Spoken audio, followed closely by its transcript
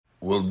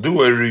We'll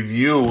do a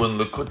review in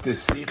Likutei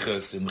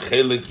Sichos in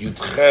Chelek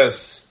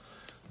Yud-Ches,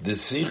 the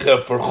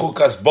Sicha for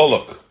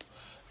Chukas-Balak,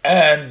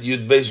 and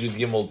Yud-Beis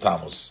Yud-Gimel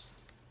Tamuz.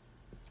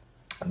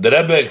 The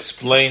Rebbe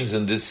explains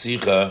in this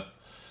Sicha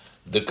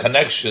the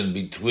connection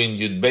between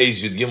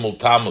Yud-Beis Yud-Gimel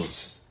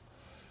Tamuz,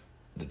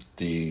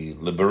 the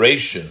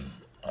liberation,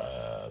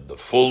 the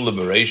full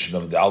liberation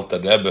of the Alter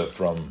Rebbe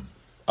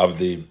of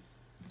the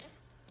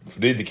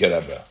Frierdiker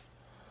Rebbe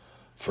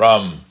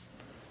from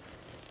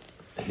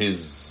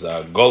his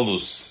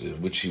Golus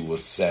in which he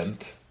was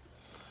sent,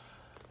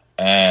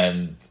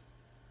 and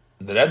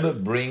the Rebbe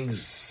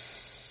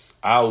brings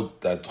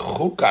out that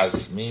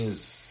Chukas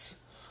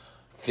means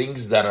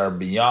things that are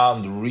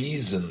beyond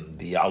reason.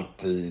 The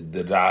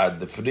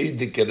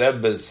Frierdiker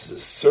Rebbe's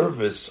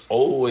service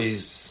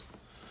always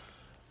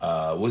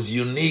was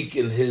unique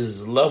in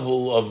his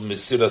level of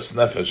Mesiras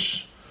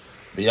Nefesh,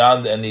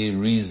 beyond any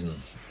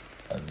reason.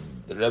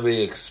 And the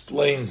Rebbe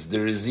explains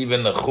there is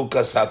even a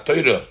Chukas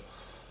HaTorah,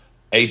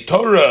 a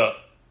Torah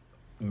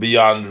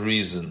beyond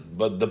reason.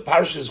 But the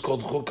Parsha is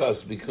called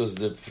Chukas because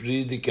the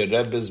Frierdiker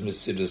Rebbe's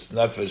Mesiras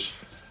Nefesh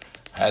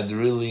had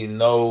really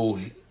no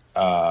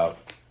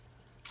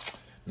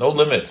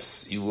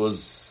limits.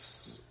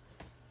 His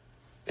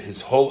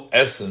whole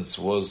essence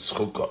was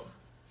Chukah,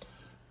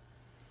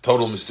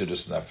 total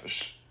Mesiras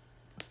Nefesh.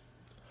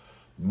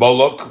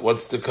 Balak,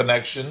 what's the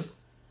connection?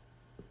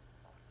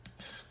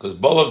 Because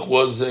Balak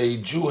was a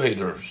Jew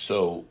hater,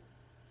 so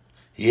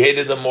he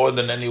hated them more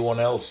than anyone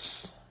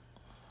else.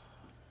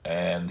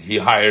 And he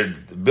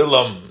hired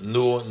Bilam,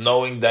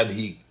 knowing that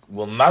he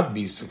will not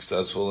be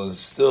successful, and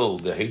still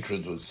the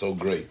hatred was so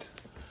great.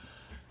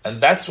 And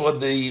that's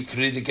what the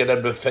Frierdiker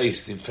Rebbe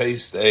faced. He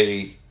faced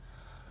a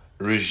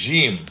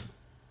regime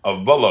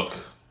of Balak,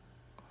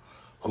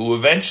 who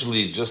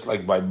eventually, just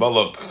like by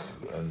Balak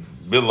and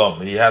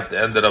Bilam, he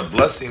ended up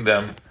blessing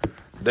them.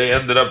 They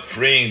ended up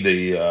freeing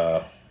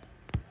the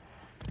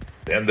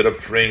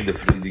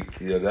Frierdiker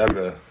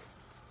Rebbe.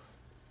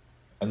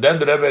 And then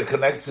the Rebbe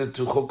connects it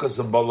to Chukas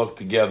and Balak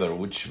together,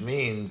 which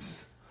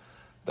means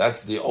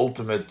that's the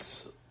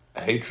ultimate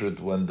hatred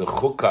when the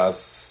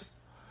Chukas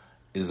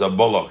is a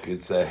Balak.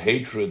 It's a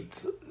hatred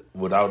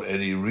without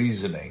any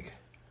reasoning.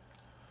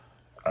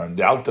 And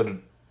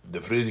the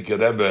Frierdiker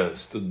Rebbe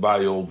stood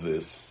by all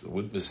this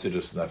with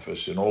Mesiras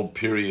Nefesh in all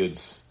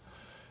periods.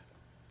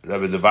 The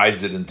Rebbe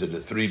divides it into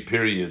the three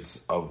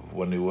periods of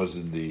when he was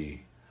in the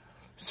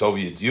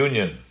Soviet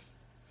Union.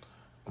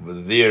 Over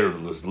there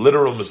it was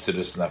literal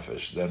Mesiras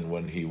Nefesh. Then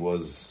when he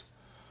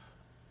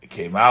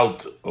came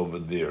out over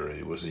there,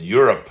 he was in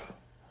Europe.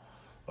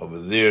 Over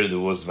there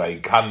was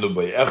Vaikandu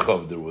by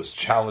Echov. There was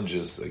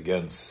challenges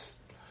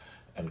against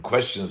and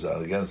questions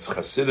against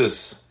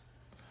Hasidus.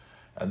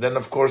 And then,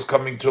 of course,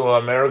 coming to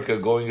America,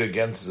 going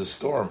against the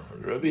storm.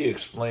 Rebbe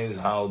explains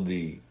how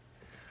the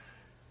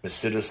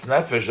Mesiras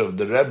Nefesh of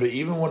the Rebbe,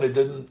 even when it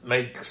didn't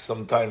make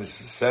sometimes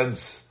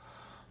sense,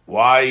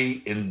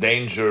 why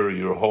endanger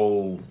your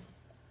whole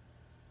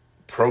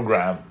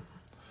program?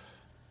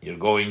 You're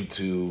going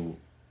to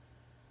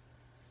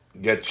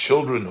get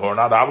children who are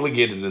not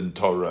obligated in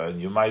Torah, and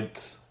you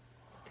might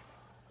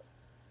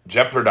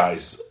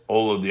jeopardize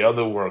all of the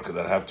other work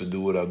that have to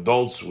do with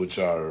adults, which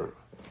are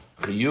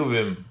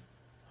chiyuvim.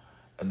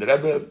 And the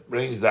Rebbe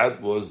brings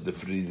that was the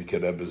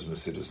Frierdiker Rebbe's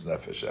Mesiras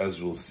Nefesh, as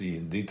we'll see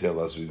in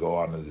detail as we go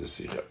on in this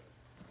Sikha.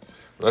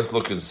 Let's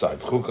look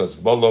inside.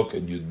 Chukas-Balak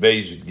and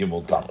Yud-Beis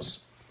Yud-Gimel Tamuz.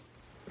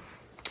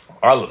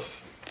 Aleph.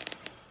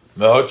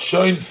 Me hat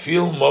schon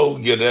viel mal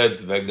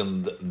geredet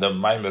wegen der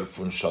Maimer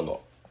von Shalom.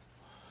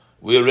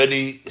 We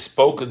already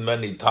spoken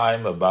many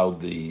times about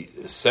the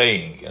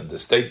saying and the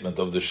statement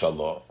of the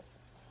Shalom.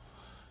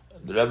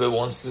 The Rebbe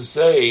wants to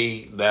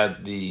say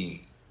that the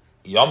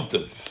Yom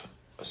Tov,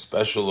 a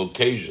special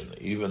occasion,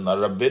 even a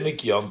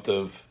rabbinic Yom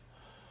Tov,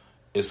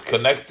 is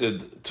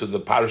connected to the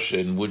Parsha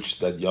in which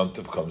that Yom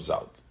Tov comes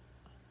out.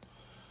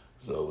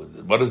 So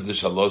what does the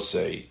Shalom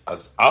say?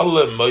 As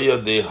alle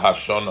moyadei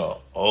hashana,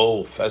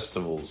 all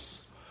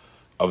festivals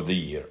of the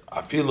year,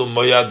 afilu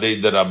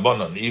moyadei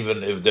derabanan,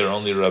 even if they're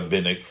only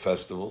rabbinic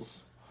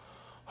festivals,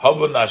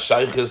 haben a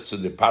shayches to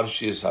the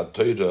Parshas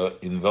HaTorah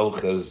in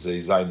welches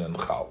ze seinen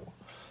chal,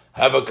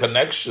 have a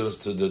connection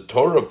to the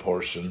Torah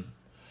portion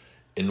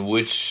in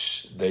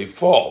which they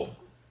fall.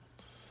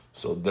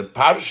 So the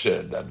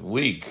Parsha, that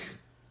week,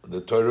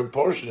 the Torah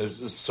portion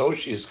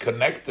is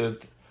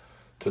connected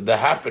to the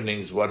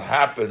happenings, what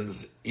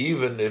happens,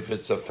 even if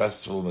it's a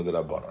festival with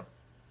Rabbanan.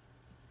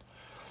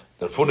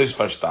 Therefore is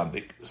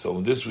verstandig. So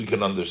in this we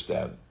can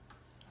understand.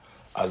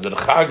 As the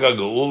Chag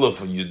HaGeula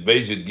from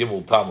Yud-Beis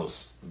Yud-Gimel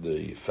Tamuz,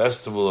 the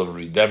festival of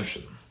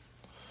redemption,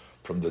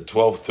 from the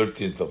 12th,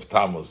 13th of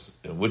Tamuz,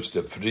 in which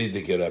the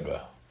Frierdiker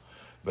Rebbe,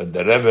 when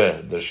the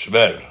Rebbe, the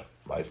Shver,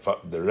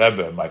 the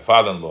Rebbe, my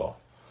father-in-law,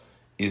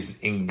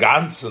 is in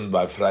Ganzen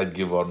by Freit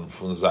geworden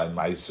von sein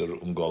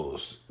Meiser und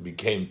Golus,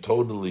 became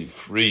totally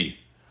free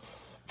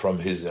from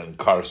his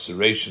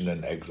incarceration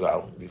and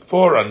exile.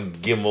 Before on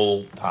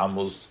Gimel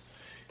Tamuz,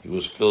 he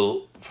was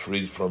still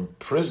freed from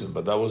prison,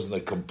 but that wasn't a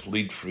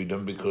complete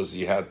freedom because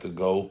he had to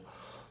go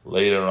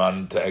later on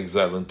into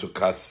exile into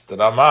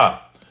Kastrama.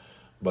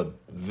 But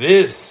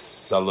this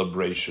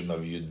celebration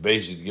of Yud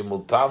Beis Yud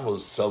Gimel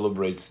Tammuz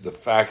celebrates the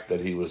fact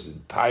that he was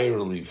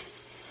entirely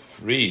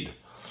freed,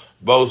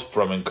 both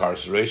from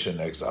incarceration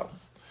and exile.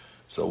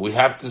 So we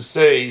have to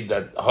say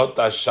that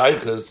Hota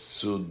Shayches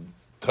zu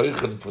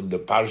Teuchen von the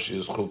Parsha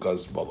is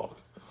Chukas-Balak,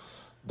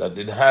 that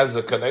it has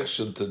a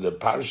connection to the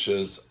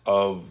Parshas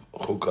of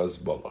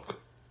Chukas-Balak.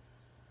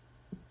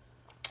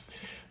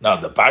 Now,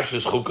 the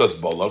Parshas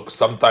Chukas-Balak,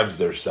 sometimes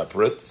they're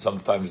separate,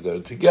 sometimes they're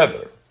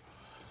together.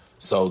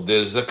 So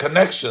there's a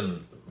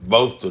connection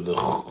both to the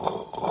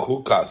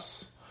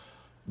Chukas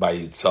by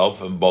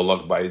itself and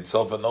Balak by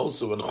itself, and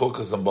also when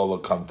Chukas and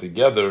Balak come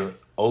together,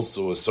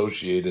 also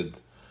associated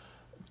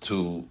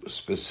to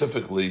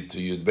specifically to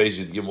Yud Beis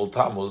Yud Gimel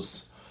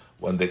Tammuz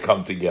when they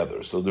come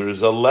together. So there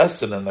is a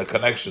lesson and a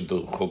connection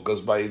to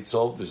Chukas by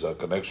itself, there's a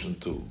connection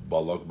to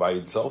Balak by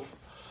itself,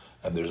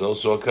 and there's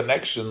also a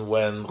connection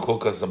when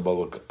Chukas and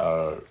Balak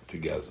are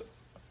together.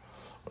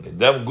 When in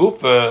them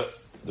Gufa,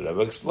 the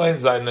Rebbe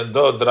explains,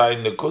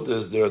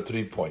 there are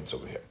 3 points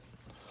over here.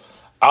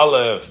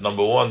 Aleph,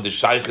 number 1, the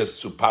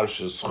Shayches to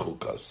Parshas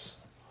Chukas,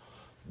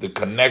 the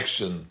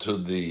connection to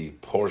the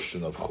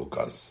portion of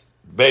Chukas.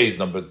 Beis,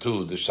 number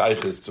 2, the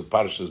Shayches to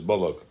Parshas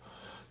Balak,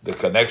 the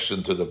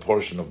connection to the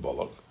portion of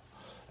Balak.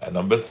 And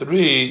number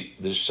 3,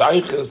 the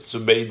Shayches to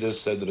Beides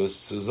Sedres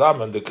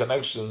Zusammen, the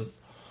connection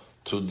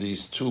to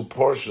these 2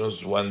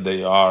 portions when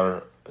they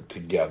are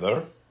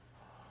together.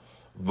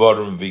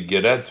 Vorum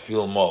vigeret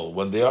filmol.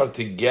 When they are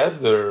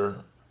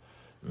together,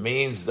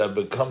 means that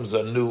becomes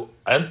a new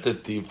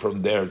entity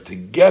from their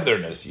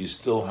togetherness. You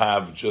still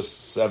have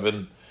just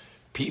 7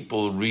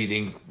 people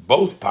reading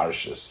both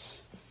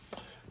parshas.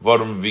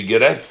 Vorum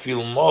vigeret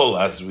filmol,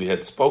 as we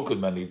had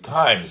spoken many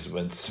times,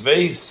 when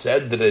zwei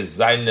sedre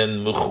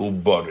seinen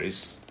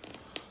mechuboris,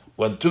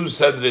 when 2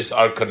 sedres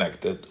are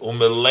connected,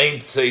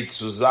 umeleint sei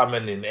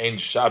zusammen in ein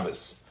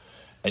Shabbos,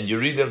 and you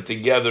read them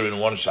together in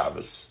one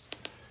Shabbos,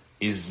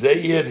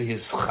 Izeir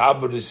his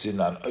chabris in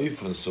an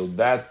oifen, so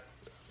that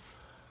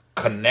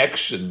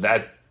connection,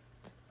 that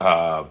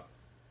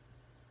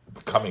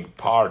becoming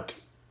part,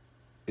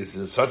 is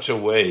in such a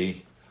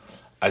way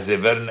as a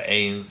vern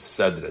ein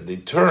sedra.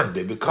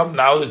 They become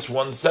now it's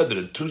one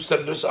sedra. 2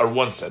 sedras are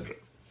one sedra.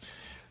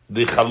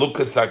 The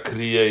chalukas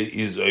akriya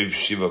is oiv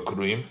shiva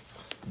kruim.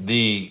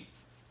 The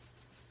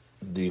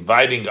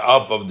dividing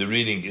up of the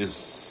reading is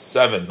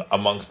 7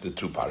 amongst the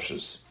 2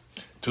 parshas,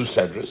 2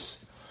 sedras.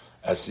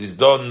 As is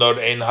done, nor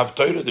ein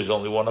haftoira, there's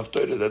only one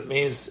haftoira. That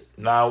means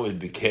now it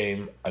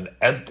became an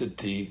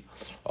entity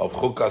of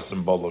Chukas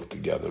and Balak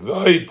together.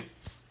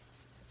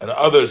 And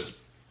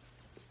others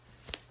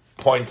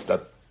points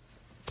that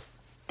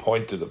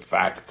point to the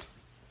fact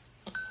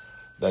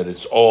that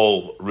it's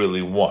all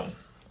really one.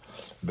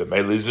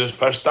 B'meili is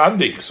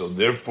verstandig, so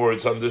therefore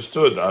it's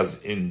understood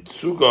as in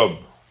Tzugab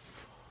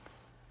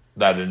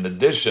that in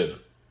addition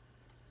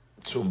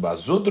zum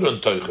Basudron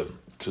Teuchen,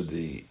 to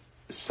the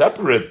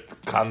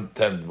separate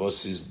content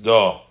was is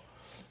do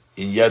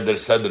in Yeder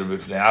Seder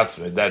B'fnei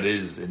Atzmei, that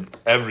is, in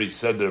every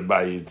Seder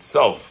by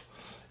itself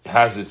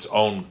has its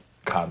own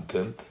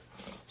content.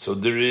 So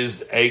there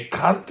is a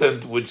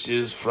content which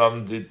is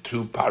from the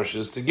 2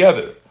 parshas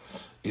together.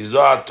 Is do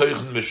a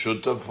Teuchen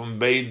Meshuta from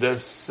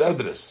Beides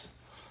Sedres.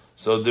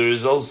 So there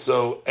is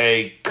also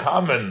a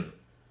common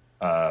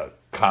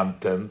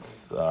content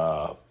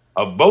of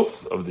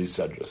both of these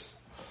Sedres.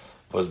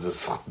 Was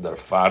der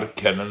Far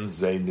kennen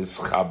seines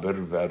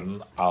Chaber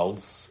werden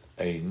als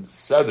ein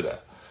Sedra.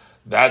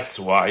 That's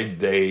why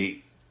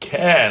they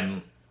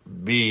can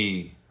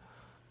be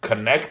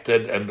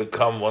connected and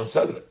become one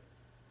Sedra.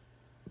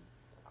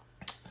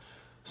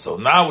 So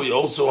now we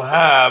also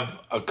have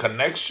a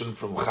connection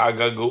from Chag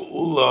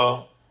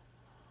HaGeula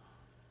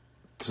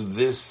to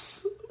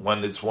this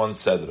when it's one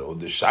Sedra. Or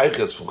the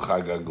Shayches from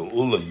Chag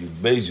HaGeula, Yud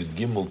Beis Yud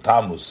Gimel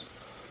Tammuz,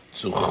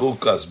 to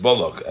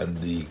Chukas-Balak,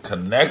 and the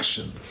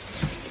connection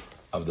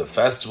of the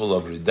festival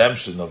of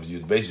redemption of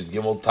Yud Beis Yud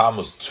Gimel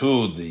Tammuz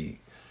to the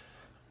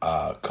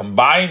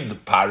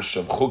combined parsha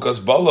of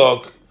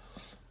Chukas-Balak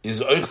is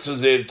Oich zu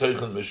Zeir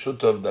Teuchen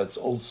Meshutav, that's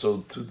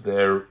also to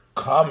their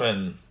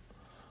common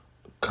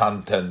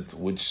content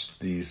which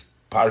these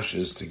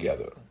parshas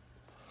together.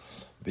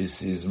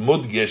 This is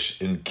Mudgesh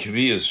in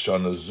Kviyas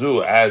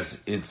Shonazu,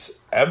 as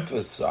it's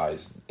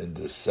emphasized in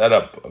the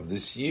setup of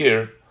this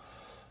year,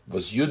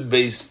 was Yud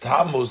Beis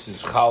Tammuz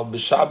is Chal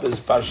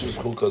B'Shabbos Parshas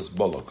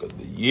Chukas-Balak. And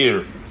the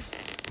year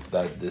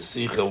that the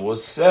Sikha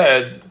was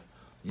said,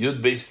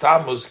 Yud Beis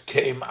Tammuz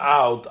came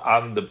out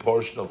on the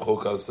portion of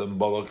Chukas and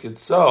Balak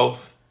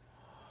itself,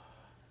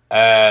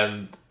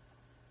 and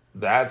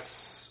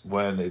that's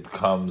when it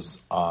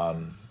comes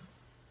on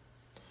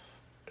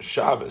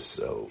Shabbos.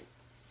 So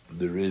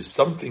there is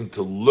something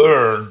to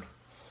learn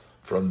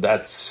from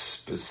that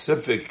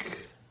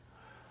specific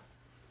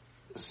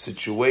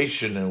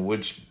situation in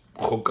which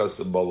Chukas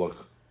and Balak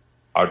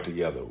are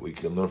together. We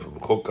can learn from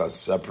Chukas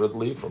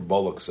separately, from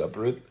Balak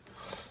separate,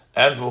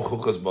 and from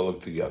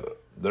Chukas-Balak together.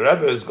 The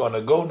Rebbe is going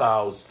to go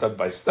now step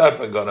by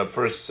step and going to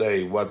first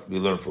say what we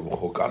learn from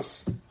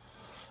Chukas,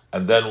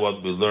 and then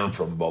what we learn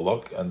from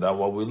Balak, and then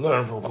what we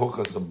learn from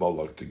Chukas and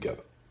Balak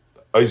together.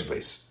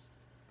 Oisbeis.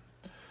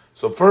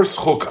 So first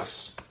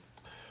Chukas.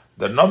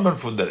 The number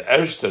for the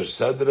Erster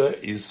Sedra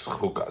is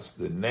Chukas.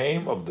 The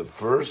name of the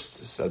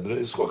first Sedra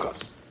is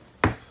Chukas.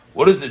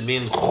 What does it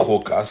mean,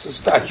 Chukas? A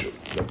statue.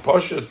 The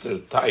Parsha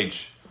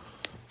Taich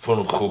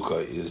von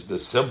Chuka is, the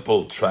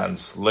simple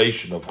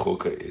translation of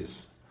Chuka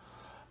is,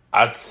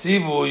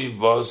 Atzivui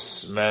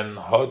vos men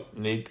hot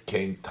nit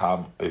kein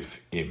tam of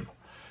im.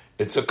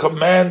 It's a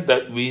command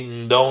that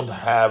we don't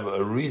have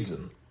a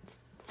reason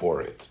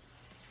for it.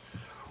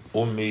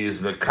 Umi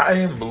is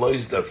mekayim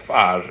blois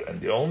darfar,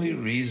 and the only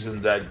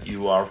reason that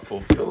you are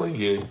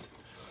fulfilling it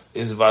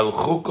is val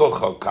chuka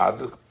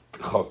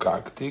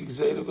chokakti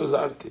gzeru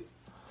gozarti.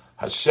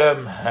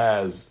 Hashem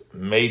has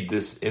made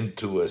this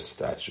into a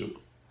statute.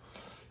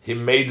 He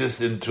made this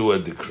into a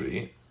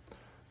decree.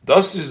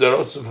 Das is the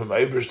Rotzon from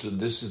Eibrisht, and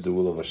this is the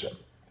will of Hashem.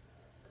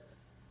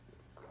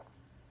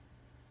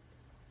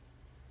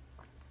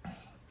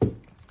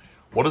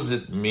 What does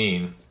it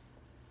mean,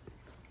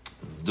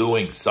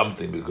 doing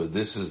something because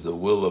this is the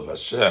will of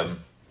Hashem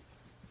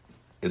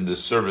in the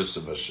service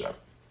of Hashem?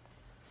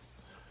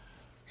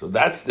 So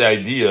that's the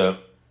idea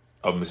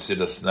of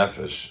Mesiras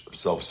Nefesh, of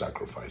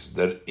self-sacrifice.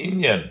 Der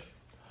inyan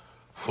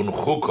fun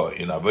chuka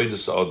in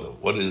Avodas Adam.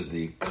 What is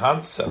the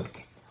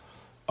concept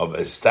of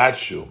a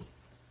statue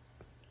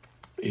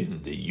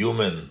in the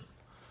human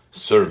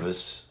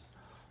service?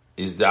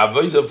 Is the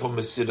avodah for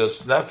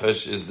Mesiras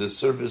Nefesh is the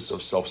service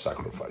of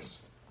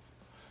self-sacrifice.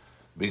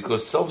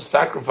 Because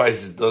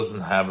self-sacrifice, it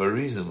doesn't have a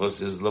reason. What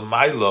is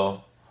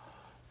l'maylo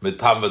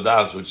mitam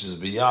v'das, which is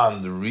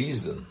beyond the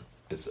reason.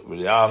 It's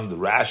beyond the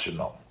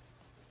rational.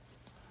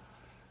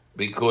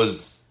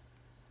 Because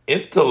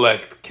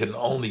intellect can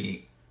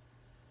only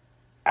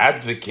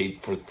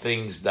advocate for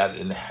things that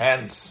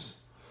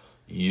enhance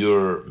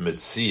your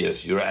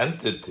metzias, your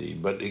entity,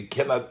 but it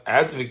cannot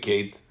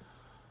advocate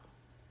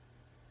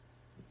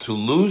to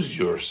lose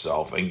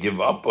yourself and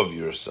give up of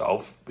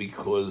yourself,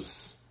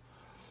 because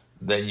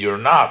then you're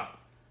not.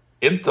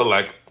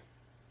 Intellect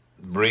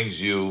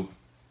brings you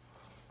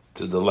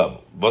to the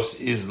level. Was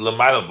is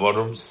l'mayla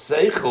warum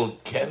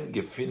seichel ken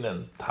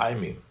gefinnen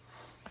timing.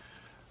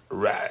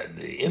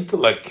 The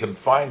intellect can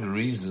find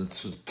reason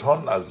to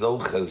ton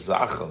azelche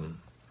Sachen,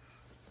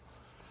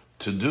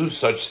 to do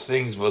such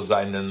things was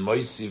einen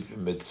moisif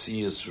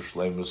metzias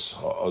ushleimus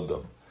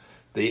ha'odam.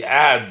 They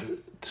add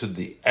to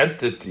the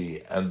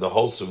entity and the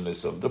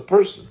wholesomeness of the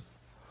person.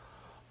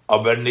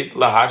 Aber nit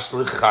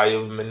lahashlich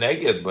chayav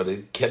meneged, but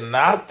it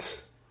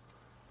cannot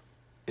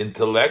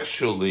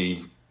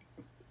intellectually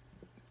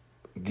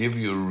give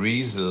you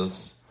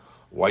reasons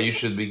why you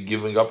should be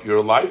giving up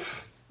your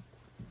life.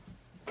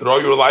 Throw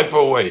your life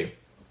away.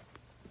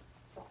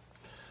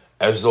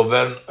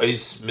 Erzolven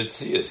is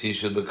mitzias, he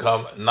should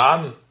become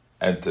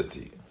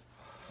non-entity.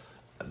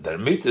 Der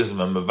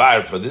mitzvah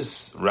mevar, for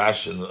this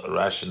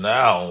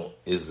rationale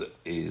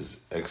is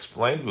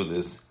explained with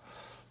this.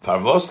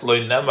 Farvos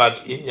loy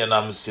nemar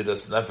inyanam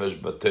Mesiras Nefesh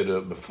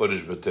b'Torah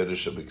meforish b'Torah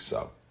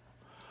shebiksav.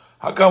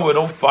 How come we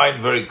don't find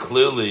very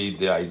clearly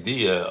the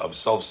idea of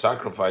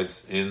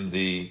self-sacrifice in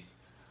the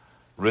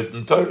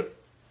written Torah?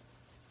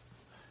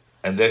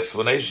 And the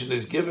explanation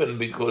is given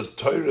because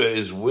Torah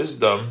is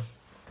wisdom,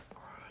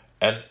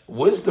 and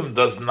wisdom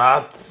does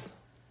not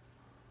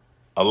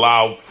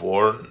allow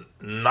for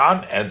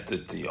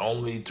non-entity,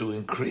 only to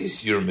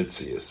increase your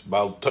mitzias.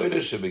 Bal Torah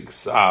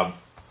shebiksav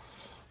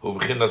hu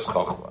b'chinas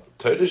chokhmah.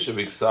 Torah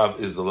shebiksav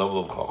is the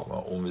level of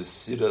chokhmah.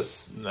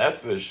 Mesiras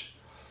Nefesh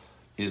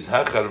is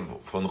hecher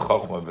von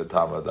chokhmah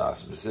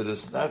v'tamadas.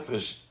 Mesiras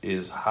Nefesh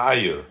is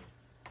higher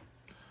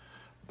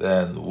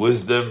than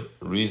wisdom,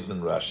 reason,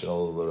 and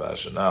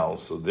rationale.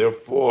 So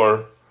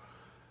therefore,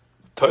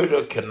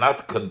 Torah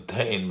cannot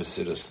contain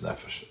Mesiras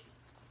Nefesh.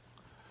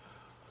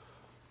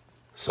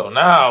 So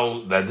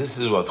now that this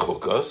is what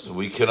Chukas,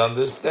 we can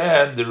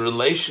understand the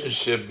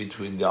relationship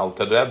between the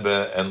Alter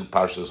Rebbe and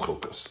Parshas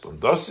Chukas. And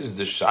this is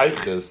the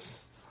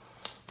Sheiches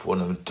von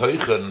dem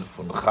Teuchen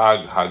von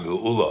Chag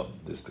HaGeula.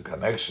 This is the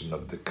connection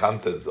of the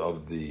contents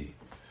of the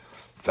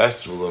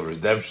Festival of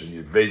Redemption,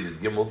 Yud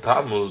Gimel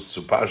Tamuz,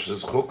 to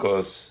Parshas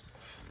Chukas,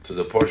 to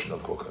the portion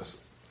of Chukas.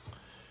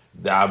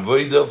 The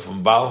Avodah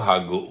from Bal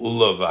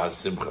HaGeula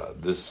v'Hasimcha,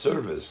 the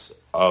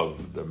service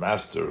of the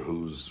Master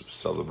whose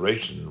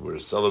celebration we're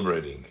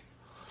celebrating,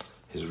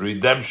 his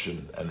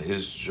redemption and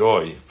his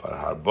joy for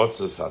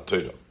Harbotzas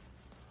HaTorah.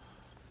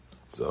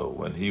 So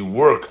when he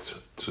worked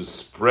to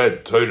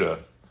spread Torah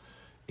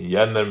in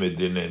Yaner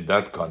Medina, in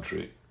that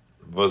country,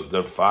 was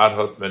der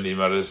Farhot Menim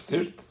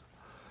arrestiert.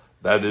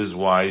 That is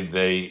why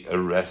they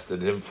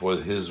arrested him for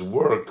his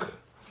work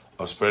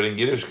of spreading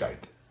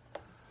Yiddishkeit.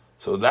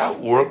 So that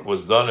work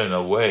was done in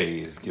a way,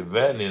 is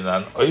given in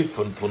an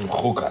oifen von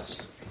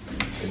Chukas.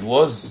 It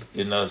was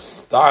in a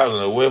style,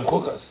 in a way of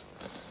Chukas.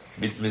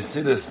 Mit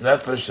Mesiras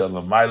Nefesh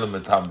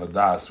alamayla metam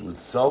vadas, with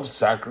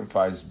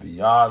self-sacrifice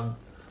beyond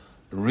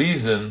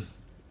reason,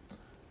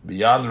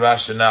 beyond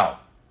rationale.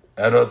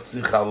 Hat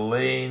sich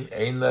allein,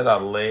 einer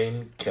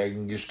allein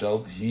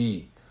gegengestellt.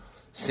 He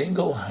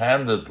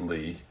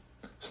single-handedly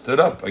stood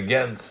up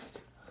against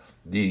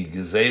the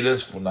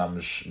Gezeres von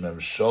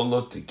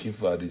Memsholot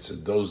Tikifa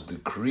Aritza, those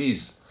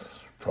decrees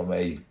from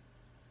a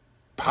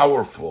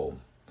powerful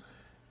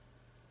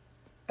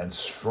and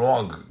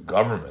strong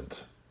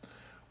government.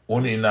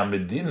 Unina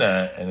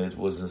Medina, and it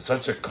was in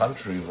such a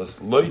country,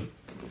 was loy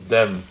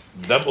them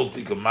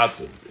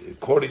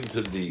according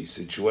to the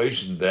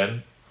situation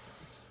then,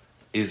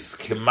 is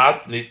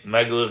kemat nit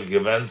meglich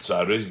gewend zu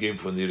herausgehen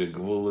von ihre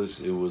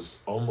Gevulis. It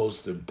was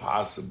almost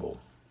impossible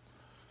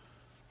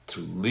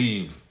to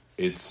leave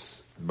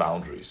its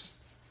boundaries.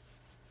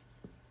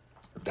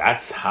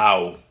 That's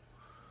how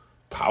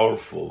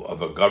powerful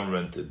of a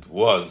government it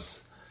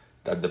was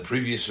that the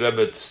previous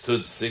Rebbe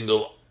stood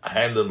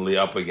single-handedly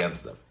up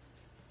against them.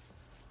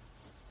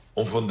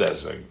 Und von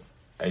deswegen,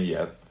 and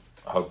yet,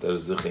 hat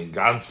sich in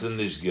Ganzen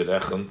nicht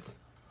gerechnet.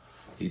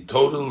 He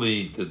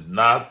totally did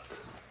not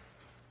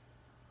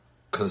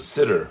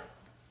consider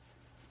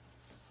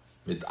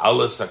mit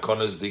alle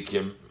sakonas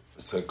dikim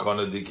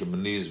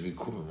manis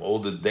vikuvim, all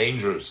the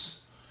dangerous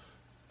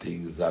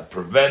things that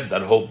prevent,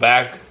 that hold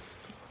back,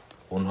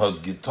 und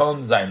hat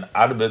getan sein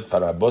Arbeit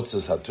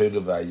farabotzes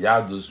hatoyre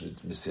v'ayadus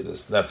with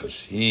mesiras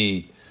nefesh.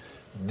 He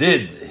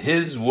did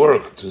his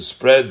work to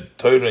spread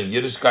Torah and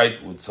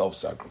Yiddishkeit with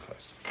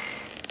self-sacrifice.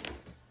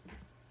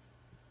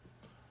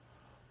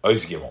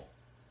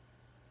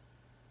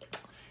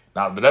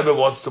 Now the Rebbe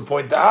wants to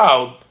point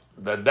out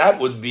that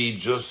would be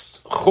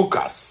just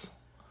chukas,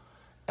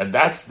 and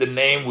that's the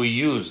name we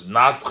use,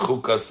 not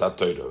chukas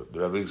hatoyra. The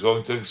Rebbe is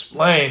going to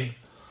explain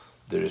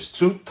there is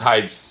two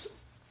types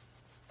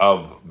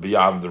of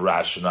beyond the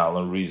rationale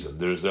and reason.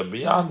 There's a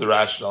beyond the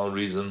rational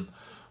reason,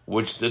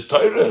 which the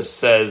Torah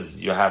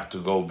says you have to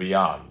go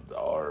beyond,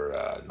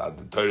 or not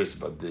the Torah,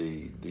 but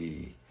the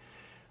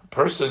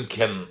person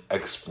can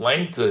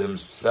explain to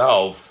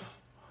himself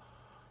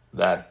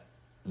that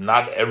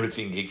not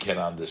everything he can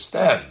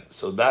understand.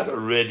 So that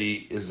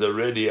is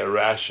already a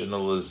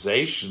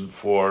rationalization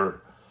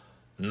for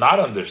not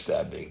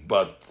understanding,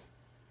 but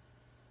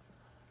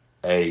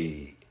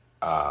a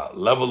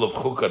level of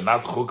chukah,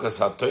 not chukas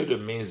hatoyra,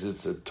 means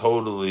it's a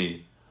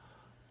totally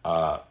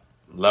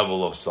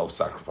level of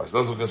self-sacrifice.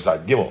 Let's look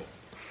inside. Gimel.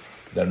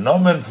 Der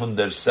Nomen von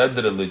der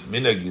Sedre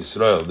Litminag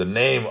Yisrael, the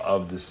name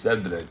of the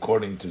Sedre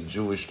according to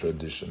Jewish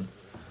tradition,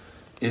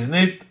 is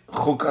not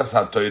chukas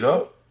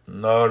hatoyra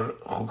nor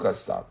chukas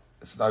stam.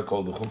 It's not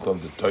called the chukah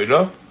of the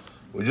Torah.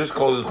 We just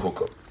call it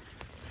chukah.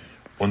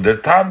 Und der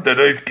Tam der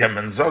Reif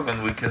kemen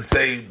sagen, we can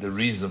say the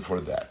reason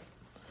for that.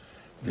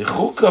 The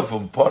chukah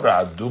from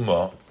Pora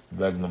Aduma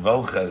wegen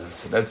welcher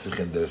es redt sich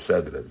in der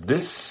Sedre.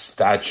 This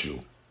statue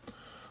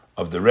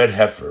of the red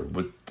heifer,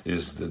 which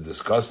is the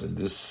discussed in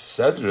this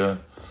Sedre,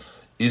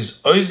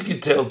 is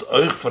ausgeteilt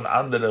euch von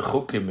andere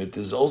chukim. It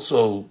is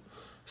also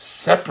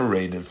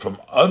separated from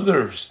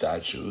other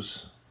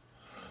statues.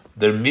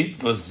 Der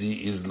mitzvah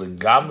sie is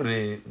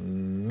legamri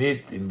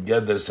nit in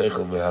geder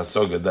seichel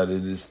vehasoga, that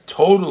it is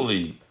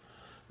totally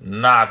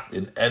not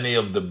in any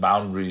of the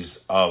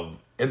boundaries of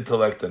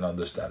intellect and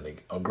understanding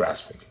or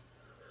grasping.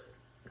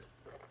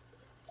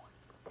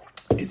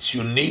 It's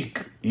unique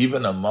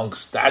even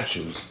amongst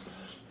statues.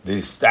 The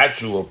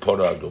statue of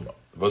Pora Aduma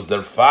was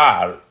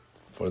therefore,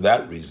 for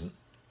that reason,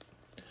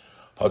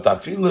 hat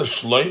afile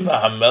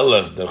Shloima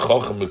HaMelech der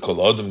Chochem Mikol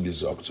Odom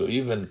gesagt. So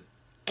even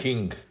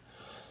King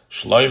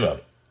Shloima,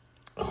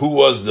 who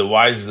was the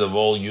wisest of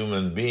all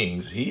human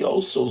beings, he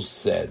also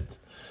said,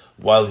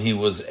 while he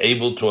was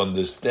able to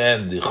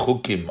understand the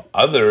chukim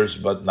others,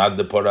 but not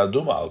the Pora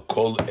Aduma, I'll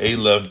call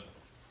Eila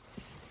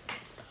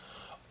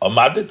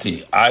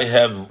Amadati, I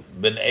have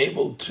been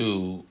able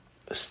to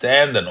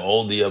stand on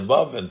all the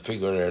above and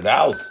figure it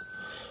out.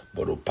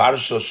 But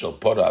Parsha shel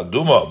Pora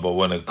Aduma, but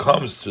when it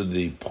comes to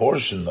the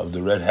portion of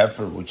the red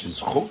heifer, which is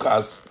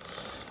chukas,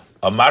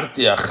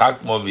 Amarti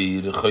achakmo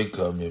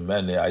v'yirichoika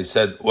mimeni, I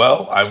said,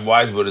 well, I'm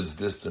wise, but it's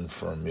distant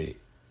from me.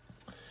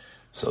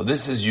 So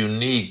this is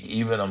unique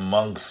even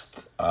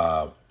amongst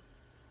the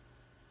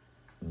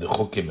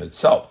chukim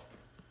itself.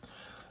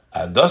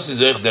 And thus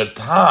is euch der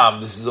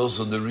Tam, this is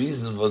also the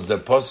reason, was der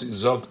Posik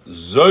sagt,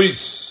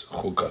 Zois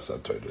chukas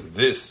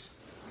HaTorah.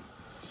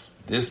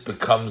 This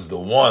becomes the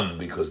one,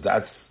 because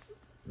that's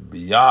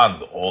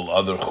beyond all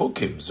other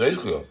chukim.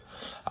 Zois,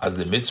 as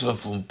the mitzvah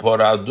from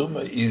Pora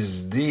Aduma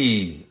is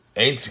the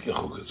einzige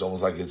chukah. It's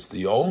almost like it's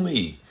the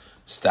only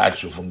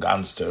statue from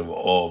ganz Torah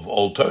of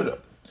all Torah.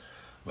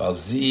 Weil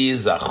sie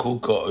is a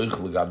chukah euch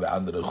legabe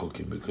andere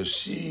chukim, because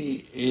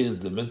she is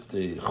the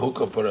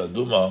chukah Pora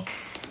Aduma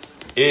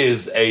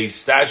is a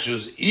statue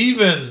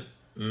even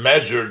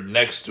measured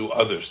next to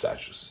other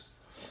statues.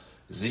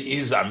 Sie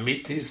is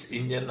amitis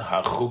inyan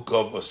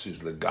hachukah was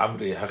is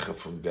legamri hecha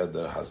from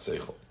geder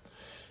haseichel.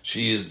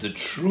 She is the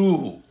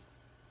true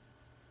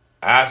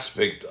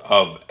aspect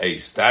of a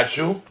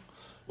statue,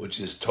 which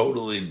is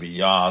totally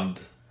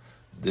beyond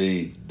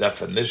the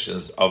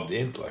definitions of the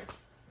intellect.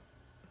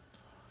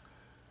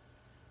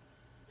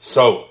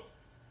 So,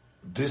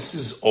 This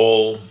is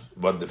all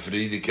what the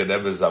Friedrich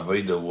Rebbe's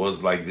Avodah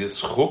was like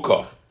this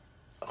chukah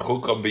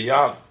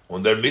beyond.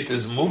 When their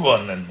mitzvahs move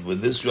on, and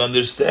with this we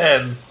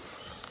understand,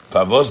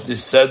 Pavos di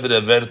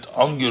Sedre werd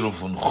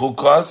angerufen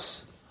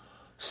chukas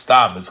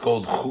stam. It's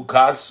called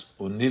chukas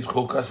and not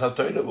chukas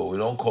haTorah, but we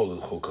don't call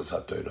it chukas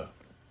haTorah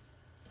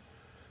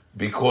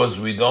because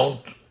we don't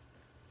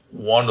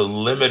want to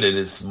limit it.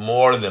 It's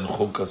more than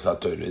chukas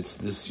haTorah. It's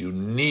this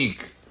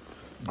unique,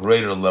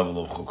 greater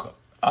level of chukah.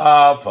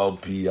 Af al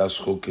pi as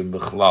chukim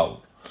bechlal.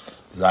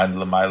 Even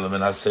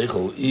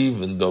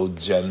though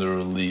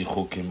generally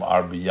chukim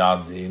are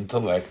beyond the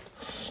intellect,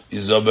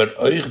 is aber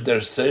euch der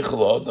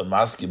seichel the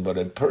maski, but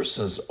the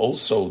person's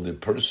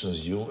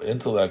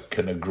intellect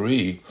can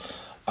agree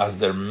as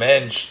der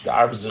Mensch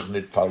darf sich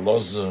nicht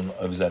verlassen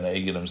auf seine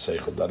eigenem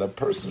seichel, that a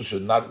person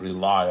should not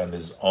rely on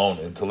his own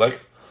intellect.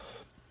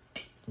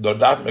 Dort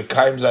darf man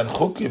keinem sein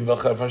chukim,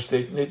 welcher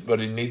versteht nicht, but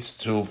he needs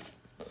to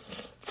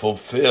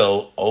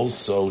fulfill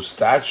also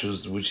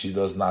statutes which he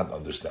does not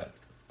understand.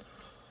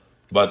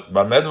 But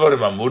Bamedvarim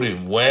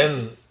Amurim,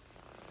 when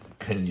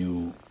can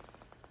you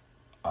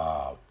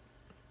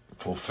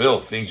fulfill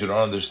things you don't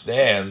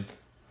understand?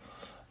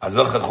 But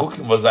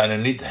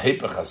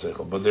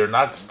they're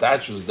not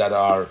statutes that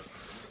are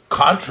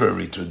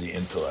contrary to the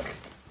intellect.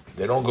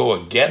 They don't go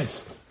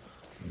against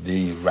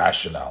the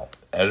rationale.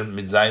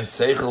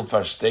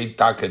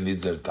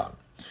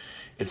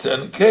 It's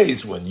a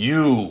case when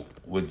you,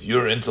 with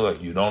your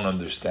intellect, you don't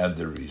understand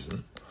the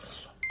reason,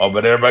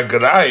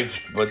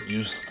 but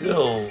you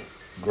still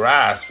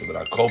grasp or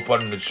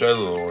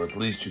at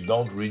least you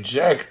don't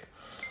reject,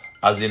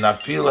 as in a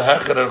feel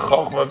that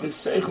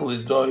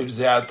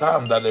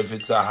if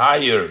it's a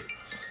higher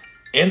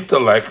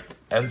intellect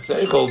and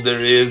seichel,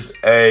 there is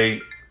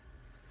a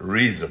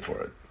reason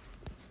for it.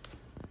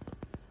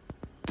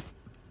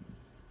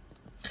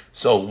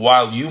 So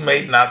while you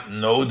may not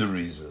know the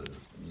reason,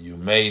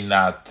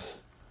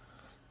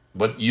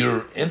 but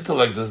your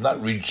intellect does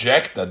not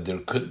reject that there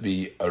could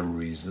be a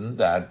reason,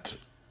 that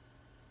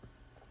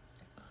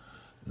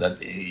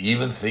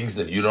even things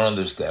that you don't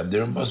understand,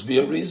 there must be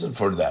a reason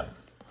for them.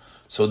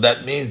 So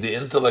that means the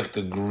intellect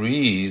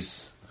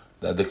agrees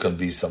that there can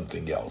be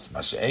something else.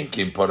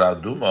 Masha'enkim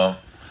poraduma,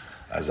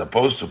 as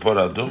opposed to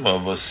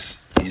poraduma,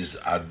 was is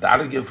a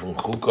darge from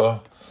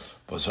chuka,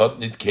 was hot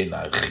nit kein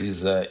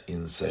achiza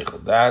in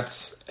seichel.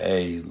 That's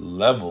a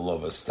level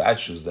of a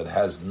statue that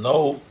has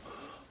no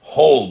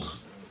hold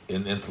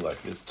in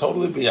intellect. It's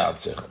totally beyond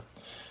seichel.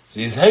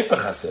 See, it's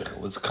heipach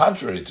ha-seichel. It's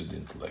contrary to the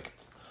intellect,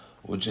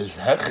 which is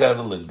hecher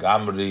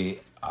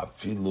legamri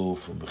afilu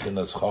from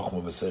bechinas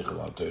chochma v'seichel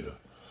ha-Torah.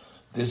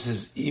 This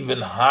is even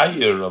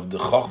higher of the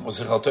chochma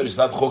v'seichel ha-Torah. It's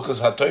not chukas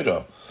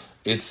ha-Torah.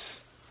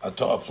 It's a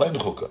plain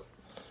chukah.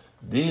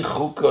 Die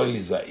chukah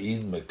is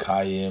a'id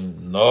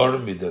mekayim nor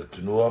mider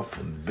tnuah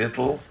from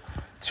bittel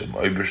zum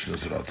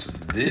oibershnes rotzen.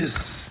 This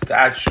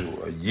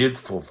statue a yid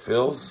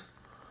fulfills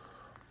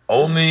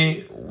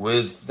only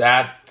with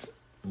that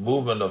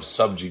movement of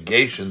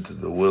subjugation to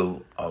the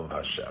will of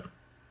Hashem.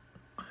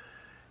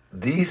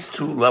 These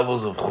two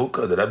levels of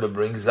chukah that Rebbe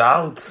brings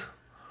out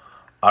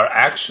are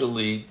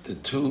actually the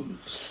two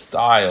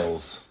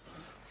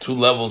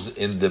levels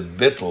in the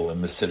bittul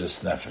and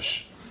Mesiras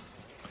Nefesh.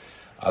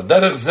 Al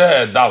derech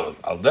zeh dalet.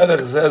 Al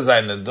derech zeh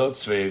zayne dot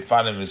zwei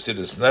fanim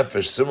Mesiras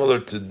Nefesh. Similar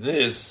to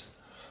this,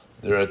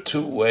 there are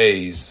two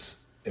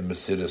ways in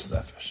Mesiras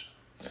Nefesh.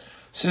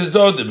 Since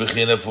dort the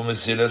beginning from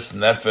Mesiras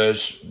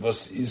Nefesh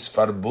was is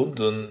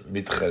verbunden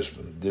mit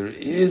cheshbon. There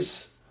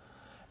is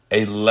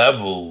a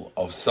level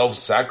of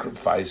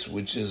self-sacrifice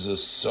which is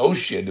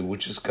associated,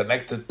 which is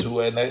connected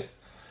to a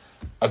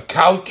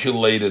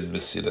calculated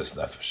Mesiras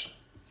Nefesh.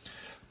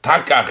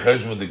 Taka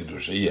cheshbon de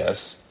kedusha.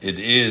 Yes, it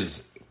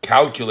is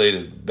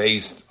calculated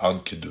based on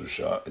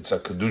kedusha. It's a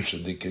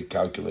kedusha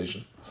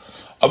calculation.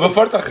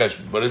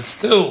 But it's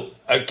still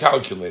a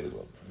calculated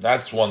one.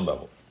 That's one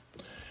level.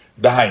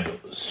 Behind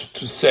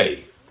to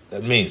say,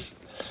 that means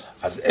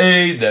as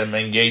der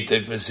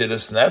mengetev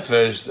Mesiras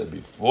Nefesh, that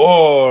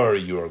before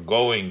you are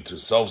going to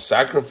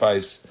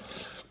self-sacrifice,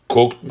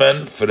 guckt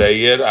man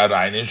freier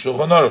arein in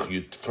Shulchan Aruch.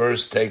 You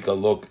first take a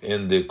look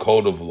in the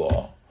code of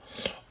law.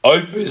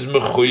 Ob is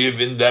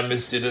mechuyev in dem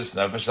Mesiras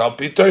Nefesh al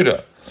pi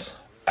Torah.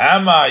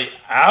 Am I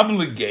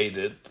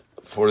obligated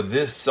for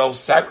this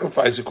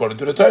self-sacrifice according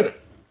to the Torah?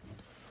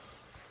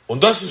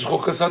 Und das ist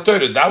chukas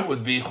ha-Torah. That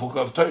would be chukah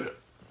of Torah.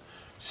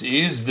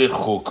 See, is the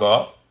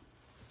chukah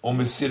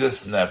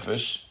Mesiras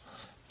Nefesh.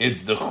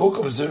 It's the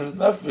chukah Mesiras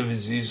Nefesh, which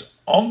is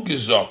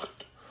angesagt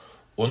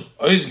und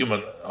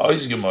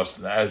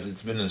ausgemossen, as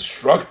it's been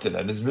instructed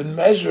and it's been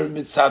measured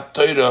mitzat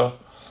Torah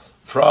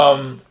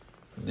from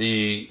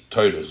the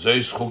Torah. So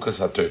is chukas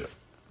ha-Torah.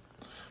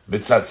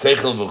 Mitzat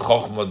seichel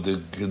v'chochma the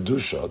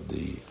kedusha,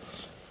 the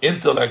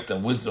intellect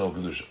and wisdom of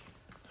kedusha.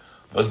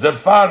 Was der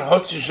Far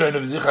hat sich schon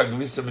auf sich a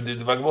gewisse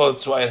Medida.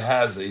 That's why it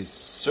has a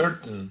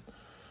certain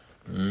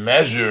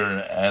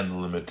measure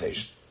and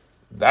limitation.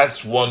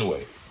 That's one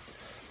way.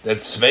 The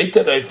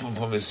zweite Reifung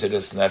from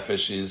Mesiras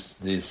Nefesh is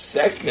the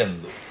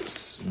second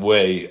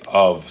way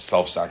of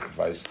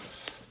self-sacrifice.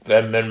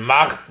 Wenn man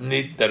macht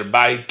nicht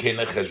dabei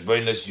keine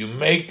Cheshbonos, you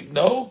make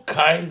no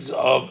kinds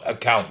of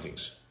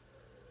accountings.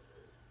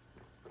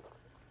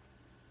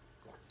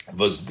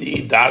 Was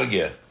die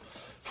Darge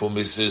von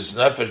Mesiris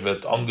Nefesh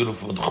wird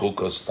angerufen und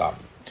Chukas-Balak.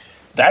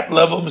 That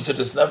level of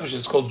Mesiris Nefesh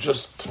is called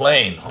just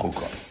plain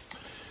Chukah.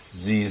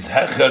 Sie ist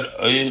hecher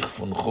euch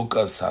von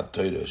Chukas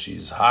HaTorah. She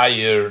is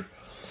higher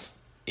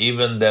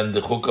even than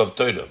the Chukah of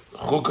Torah.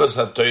 Chukas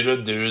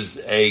HaTorah, there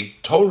is a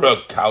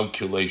Torah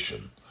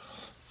calculation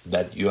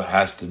that you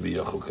has to be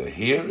a Chukah.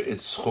 Here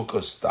it's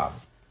Chukas-Balak.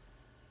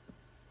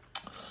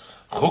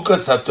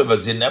 Chukas HaTorah,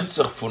 sie nimmt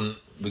sich von,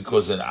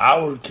 because in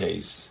our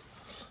case,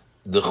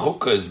 the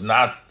Chukah is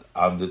not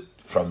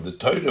from the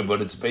Torah,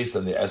 but it's based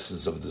on the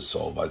essence of the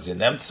soul. Sie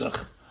nimmt sich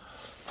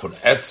von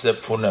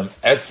dem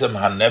Etzem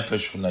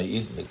HaNefesh von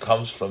Ayid, it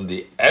comes from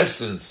the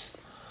essence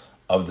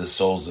of the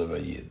souls of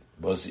Ayid.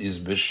 Was is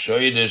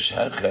Beshoydish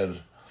Hecher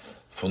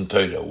von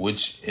Torah,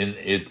 which in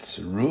its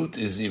root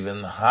is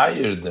even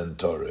higher than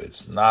Torah.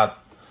 It's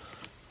not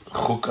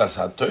Chukas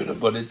HaTorah,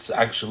 but it's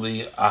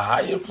actually a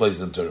higher place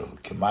than Torah.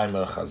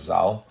 K'maimer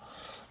Chazal,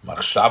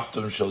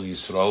 Machshavtum Shel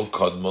Yisrael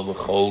Kodmo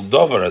L'chol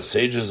Dover. As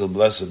sages of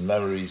blessed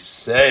memory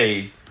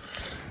say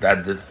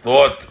that the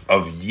thought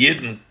of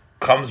Yidden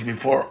comes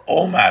before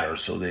all matter,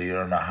 so they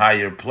are in a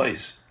higher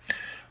place.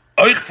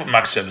 Euch von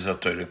Machshavs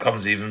HaTorah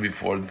comes even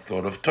before the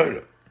thought of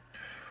Torah.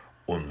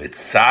 Und mit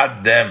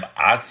dem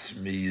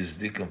Atzmi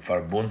Yizdikim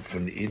Verbund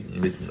von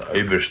Iden mit den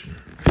Obersten,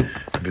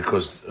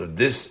 because of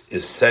this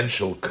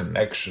essential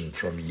connection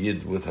from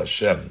Yid with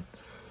Hashem,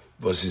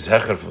 was is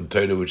Hecher von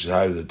Torah, which is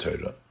higher than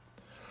Torah,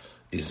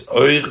 is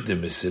euch the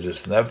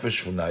Mesiris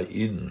Nefesh von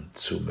Iden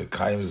zu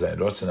Mekayim sein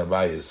Rotzen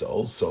Havaya, is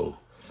also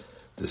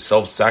the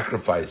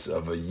self-sacrifice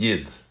of a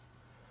Yid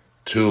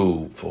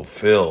to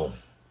fulfill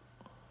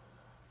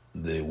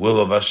the will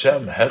of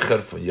Hashem, Hecher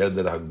von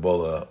Yeder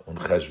Hagbola und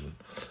Cheshbon.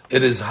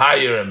 It is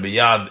higher and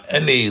beyond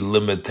any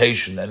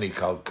limitation, any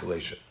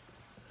calculation.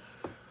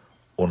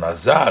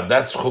 Unazah,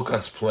 that's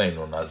Chukas plain.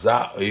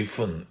 Unazah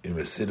oifun in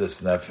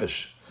Mesiris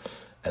Nefesh.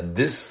 And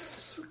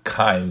this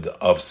kind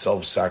of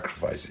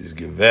self-sacrifice is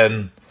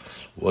given,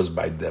 was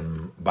by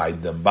them Bal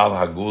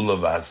Hagula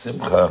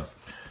V'Hasimcha,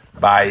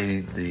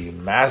 by the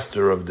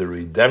master of the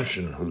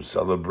redemption, whose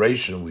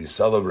celebration we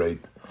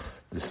celebrate,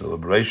 the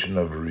celebration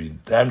of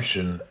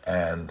redemption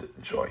and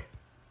joy.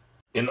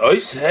 In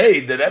Ois Hey,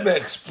 the Rebbe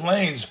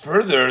explains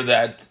further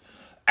that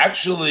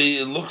actually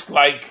it looks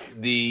like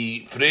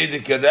the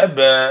Frierdiker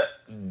Rebbe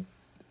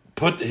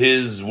put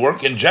his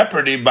work in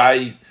jeopardy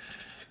by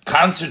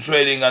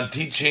concentrating on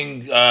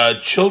teaching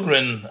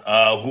children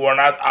who are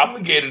not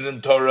obligated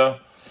in Torah,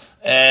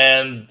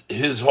 and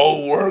his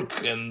whole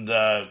work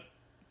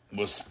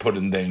was put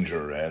in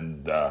danger.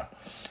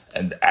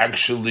 And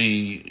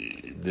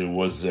actually, there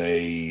was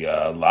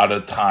a lot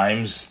of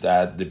times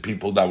that the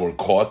people that were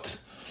caught,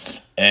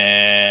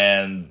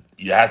 and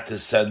you had to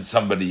send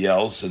somebody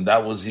else, and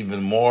that was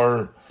even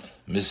more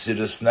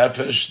Mesiris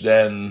Nefesh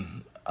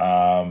than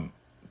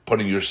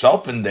putting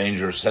yourself in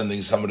danger,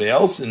 sending somebody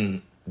else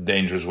in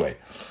danger's way.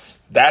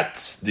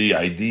 That's the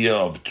idea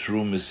of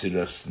true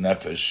Mesiris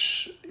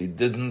Nefesh. It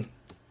didn't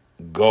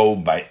go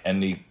by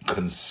any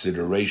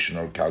consideration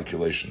or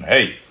calculation.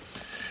 Hey,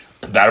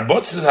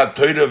 Darbotzes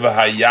HaTorah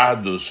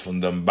v'Hayadus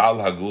from the Bal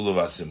Hagula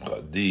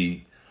V'Hasimcha,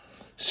 the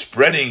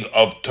spreading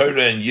of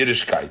Torah and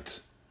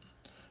Yiddishkeit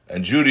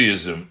and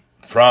Judaism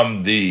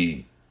from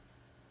the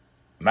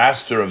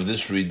master of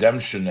this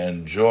redemption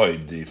and joy,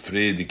 the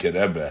Frierdiker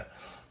Rebbe,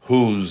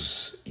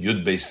 whose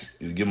Yud Beis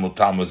Gimel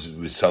Tamuz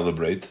we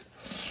celebrate,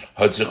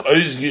 hat sich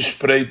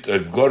ausgespreht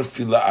auf gar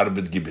viele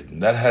Arbeit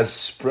gebeten. That has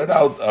spread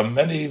out on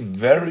many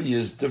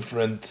various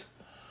different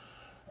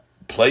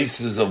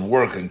places of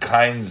work and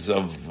kinds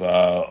of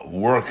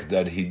work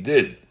that he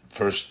did.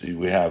 First,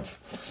 we have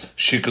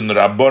Shikun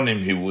Rabbonim,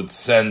 he would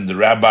send the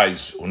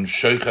rabbis, und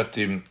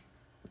Shoichatim,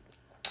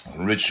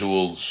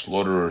 ritual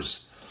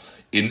slaughterers,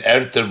 in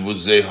Erter, wo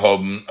sie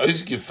haben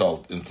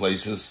ausgefällt, in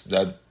places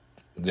that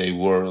they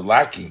were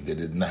lacking. They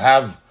didn't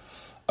have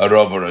a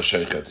Rav or a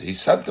Shoichat. He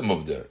sent them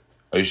over there,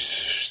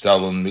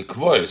 Stellen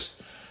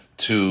Mikvois,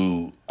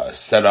 to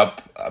set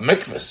up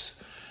mikvahs.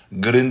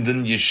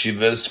 Grinden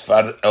yeshivas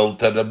for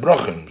ältere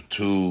Brochen,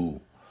 to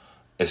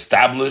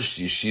establish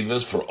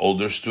yeshivas for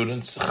older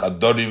students,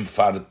 chadorim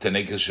for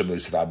tenekes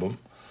shebeis rabim,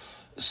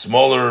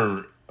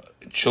 smaller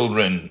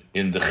children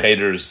in the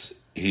cheters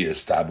he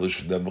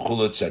established for them,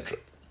 etc.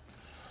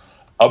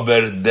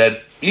 Aber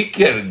der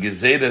Iker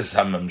Geseres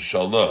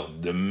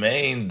HaMemshala, the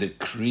main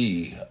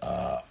decree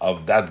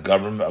of that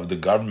government, of the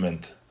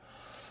government,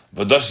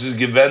 Vados is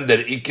given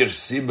der Iker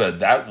Siba,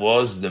 that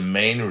was the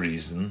main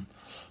reason.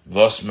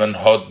 Was man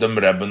hat dem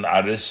Rebbe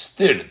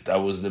arrestiert.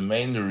 That was the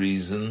main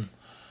reason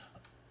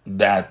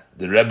that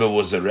the Rebbe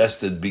was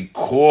arrested,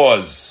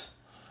 because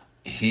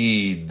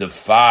he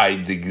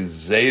defied the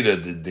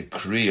Gezerah, the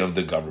decree of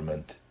the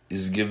government.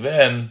 Is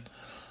given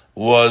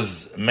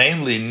was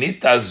mainly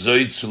nita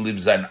zoy zu lieb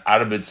sein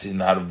Arbeits in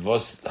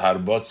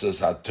harbotzas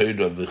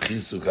ha-Torah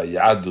v'chisuk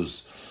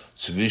ha-Yadus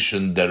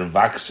zwischen der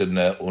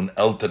Wachsene und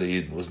ältere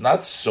Yidden was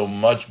not so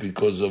much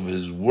because of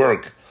his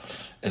work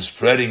in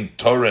spreading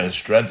Torah and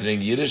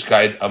strengthening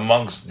Yiddishkeit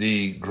amongst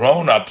the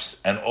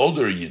grown-ups and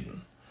older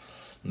Yidden.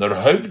 Nur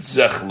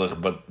hauptsächlich,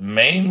 but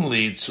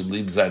mainly zu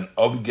lieb sein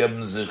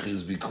abgeben sich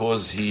is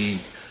because he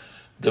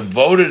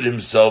devoted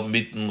himself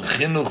mit dem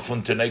Chinuch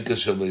von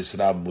Tenekes Shel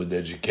Yisrael, with the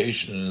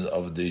education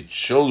of the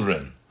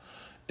children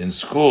in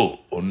school,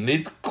 und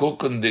nicht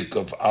guckendig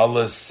auf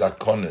alles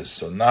Sakonis,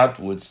 so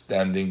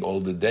notwithstanding all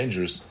the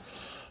dangers,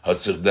 hat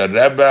sich der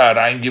Rebbe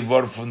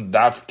hereingeworfen,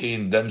 Dafke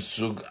in dem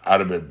Zug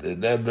Arbeit. The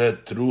Rebbe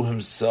threw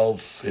him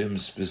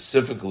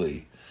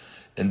specifically,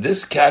 in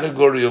this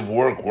category of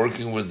work,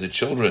 working with the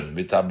children,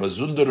 mit a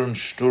besonderen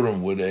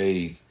Sturm, with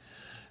a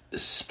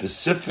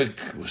specific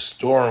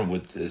storm,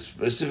 with a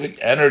specific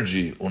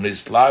energy, und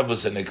his life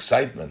was an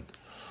excitement,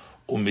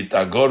 mit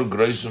agor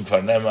größten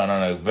Vernehmen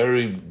on a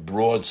very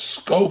broad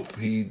scope,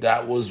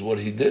 that was what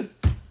he did.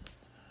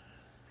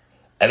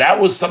 And that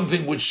was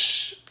something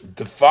which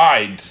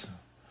defied,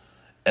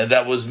 and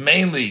that was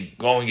mainly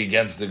going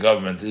against the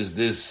government, is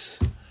this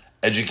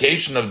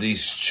education of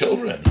these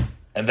children.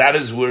 And that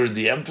is where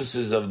the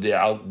emphasis of the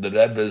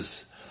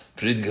Rebbe's,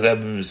 Friedrich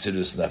Rebbe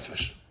Mesirus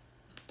Nefesh.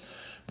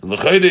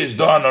 L'chayre is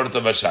do an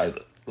orta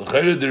v'shayla.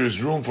 L'chayre, there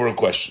is room for a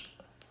question.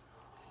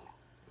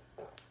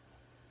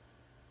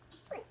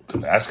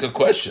 Can ask a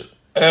question.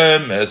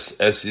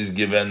 Es is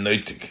given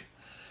nötig.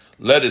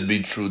 Let it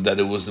be true that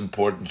it was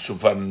important zu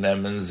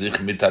vernehmen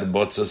sich mit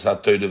arbotzas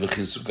ha-teure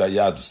v'chisuk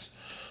ha-yadus,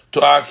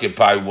 to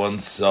occupy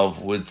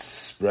oneself with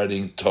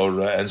spreading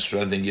Torah and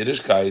strengthening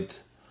Yiddishkeit.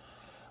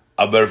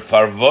 Aber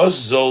farvos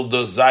soll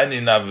das sein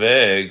in a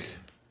Weg?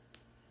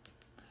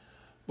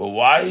 But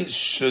why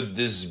should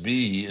this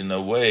be in a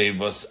way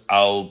was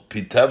al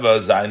piteva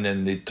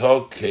seinen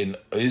nitok kein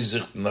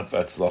Aussichten auf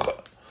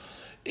Etzlacha?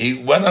 He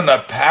went on a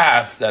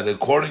path that,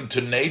 according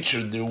to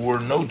nature, there were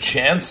no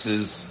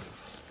chances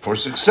for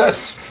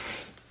success.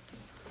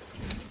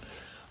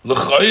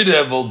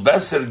 L'choyre vol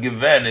besser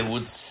gewen, it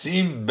would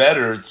seem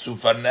better to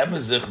vernehmen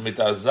sich mit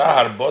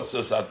azahar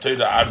botzas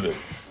atoyre arbe,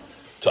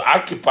 to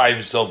occupy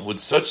himself with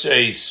such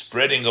a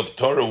spreading of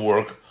Torah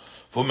work,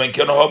 where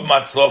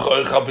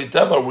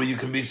you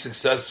can be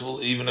successful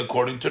even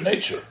according to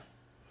nature.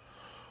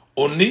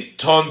 Und nicht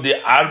ton die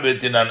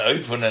Arbeit in an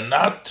Öfen, and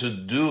not to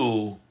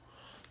do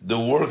the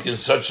work in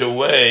such a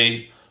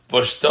way,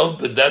 which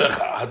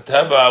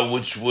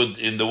would,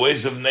 in the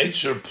ways of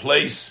nature,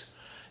 place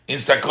in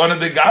sakona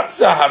de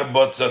ganze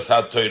harbotzas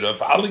ha-Torah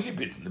of alle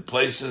Gebieten, it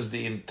places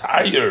the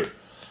entire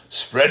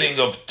spreading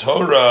of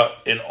Torah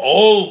in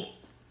all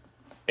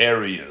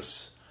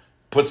areas,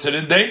 puts it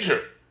in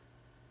danger.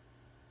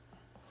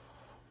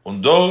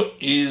 Und do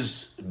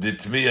is die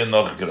Tmiya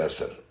noch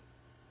größer.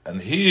 And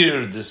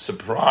here the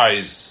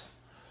surprise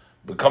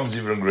becomes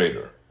even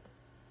greater.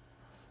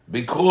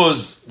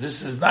 Because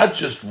this is not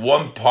just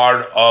one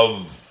part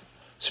of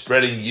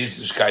spreading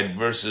Yiddishkeit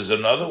versus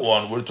another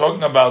one. We're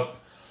talking about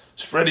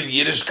spreading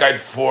Yiddishkeit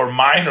for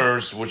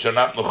minors, which are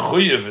not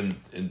mechuyev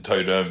in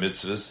Torah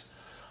mitzvahs,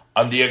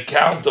 on the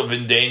account of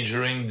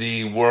endangering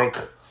the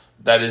work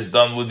that is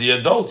done with the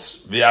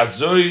adults.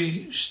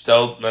 V'azoi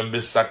shtelt men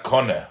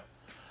b'sakone.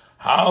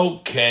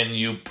 How can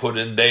you put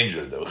in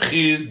danger the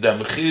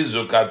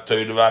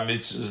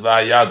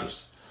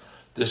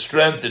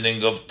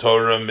strengthening of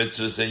Torah,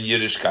 mitzvahs, and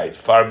Yiddishkeit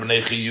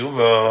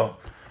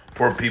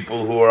for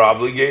people who are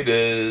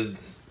obligated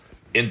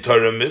in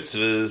Torah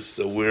mitzvahs?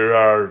 So we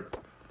are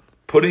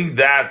putting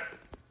that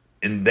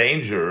in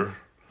danger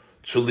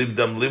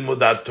because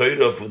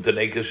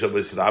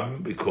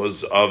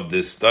of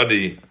the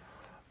study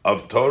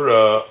of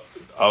Torah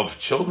of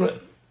children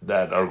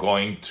that are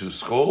going to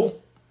school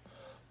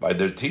by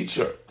their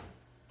teacher.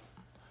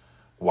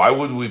 Why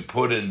would we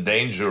put in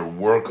danger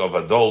work of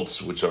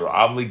adults which are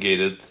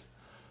obligated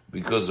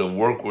because of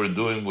work we're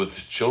doing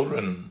with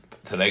children?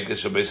 The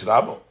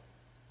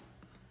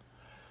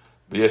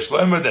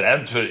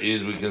answer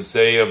is, we can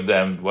say of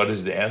them, what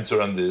is the answer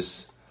on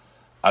this?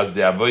 As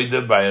the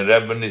avodah by a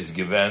Rebbe is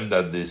given,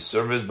 that the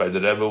service by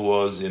the Rebbe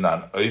was in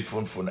an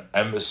oifun von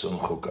emes und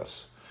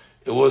chukas.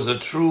 It was a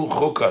true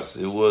chukas.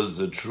 It was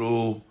a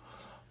true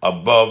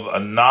above, a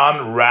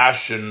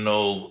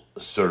non-rational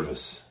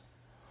service.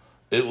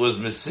 It was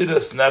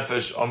mesiras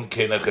nefesh on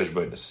kein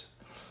cheshbonos.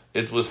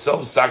 It was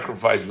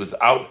self-sacrifice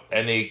without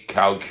any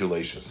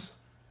calculations.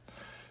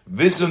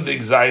 Wissend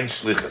sein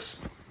shlichus,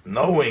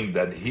 knowing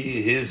that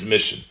his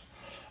mission,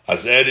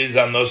 as is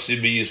anosi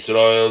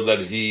Yisrael,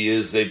 that he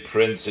is a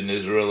prince in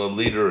Israel, a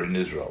leader in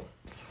Israel.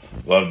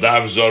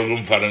 V'avdav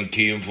zorgum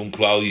farankiyum from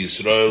klal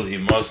Yisrael, he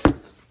must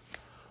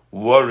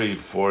worry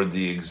for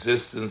the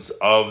existence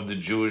of the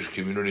Jewish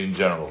community in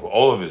general, for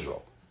all of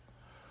Israel.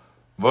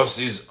 Was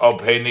is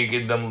abhängig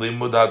in dem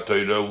Limud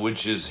HaTorah,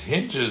 which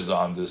hinges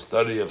on the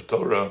study of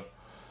Torah,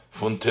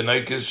 von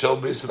Tenekes Shel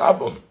Beis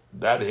Rabbon.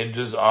 That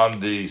hinges on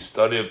the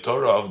study of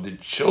Torah of the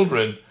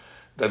children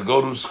that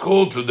go to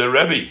school to their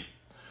Rebbe.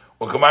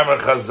 U'kamaymer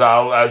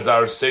Chazal, as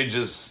our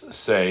sages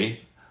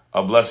say,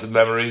 of blessed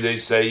memory, they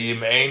say,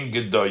 Yim ein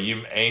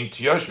gedoyim ein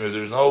tyoshme.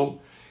 There's no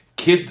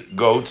kid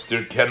goats,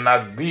 there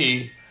cannot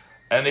be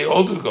any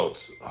older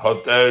goats.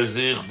 Hoter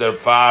sich der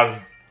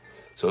Far.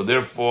 So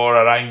therefore,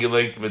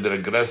 Arangulate with the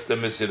regreste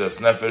Mesiras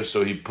Nefesh,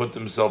 so he put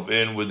himself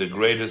in with the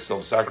greatest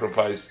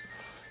self-sacrifice,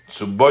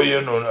 to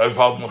boyen und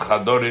aufhalten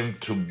chadorim,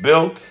 to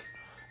build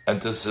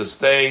and to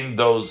sustain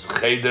those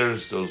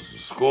cheders, those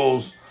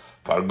schools,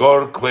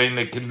 fargor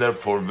kleine kinder,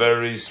 for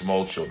very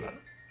small children.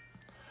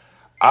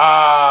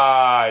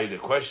 The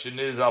question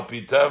is, al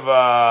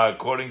piteva,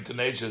 according to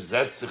nature,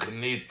 zetzich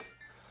nit,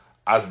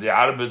 as the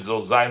arbeit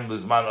zol zayin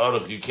lizman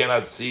orach, you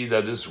cannot see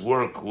that this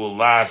work will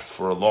last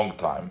for a long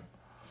time.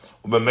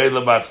 And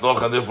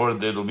therefore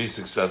it will be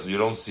successful. You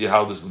don't see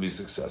how this will be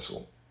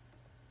successful.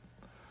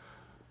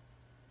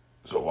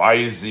 So why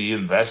is he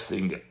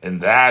investing in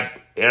that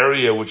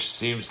area which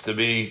seems to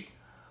be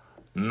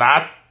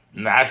not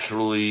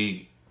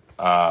naturally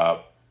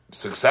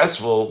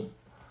successful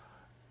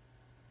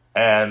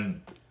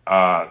and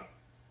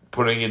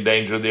putting in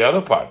danger the other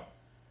part?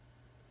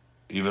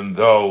 Even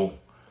though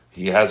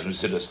he has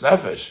Mesiras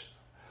Nefesh,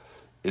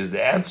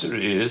 the answer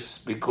is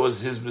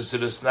because his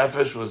Mesiras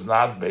Nefesh was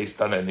not based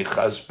on any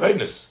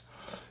cheshbonos.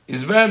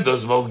 His man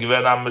does well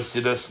given on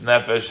Mesiras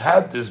Nefesh,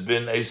 had this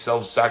been a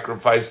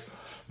self-sacrifice,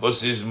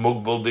 was his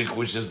mugbaldik,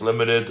 which is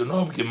limited,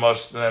 and he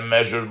must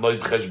measure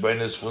loit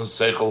cheshbonos fun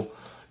seichel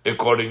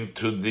according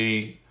to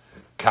the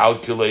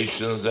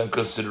calculations and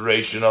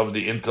consideration of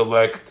the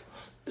intellect,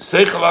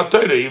 seichel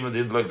ha-Torah, even the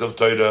intellect of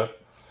Torah.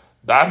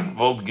 Dan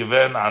volt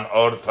given an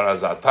or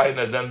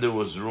farazataina, then there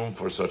was room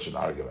for such an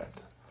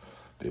argument.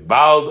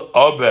 Bald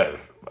Ober.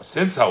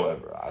 Since,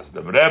 however, as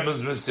the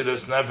Rebbe's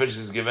Mesiras Nefesh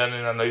is given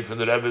in a way from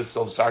the Rebbe's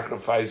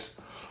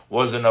self-sacrifice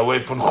was in a way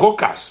from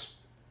Chukas,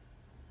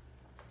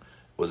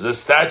 was a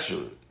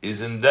statue,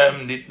 is in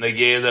them nit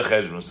negei the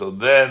cheshbon. So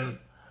then,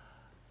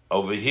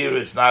 over here,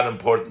 it's not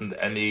important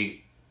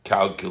any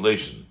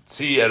calculation.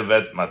 Tzi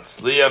vet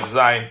matzliach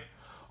zayin,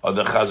 or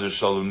the Chaz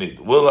v'Shalom nit.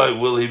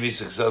 Will he be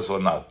successful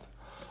or not?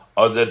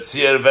 Or der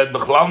tzi vet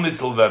bechlal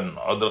nitzel werden,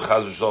 or the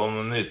Chaz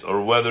v'Shalom nit,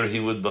 or whether he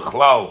would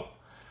bechlal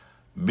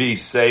be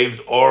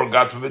saved, or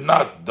God forbid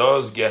not.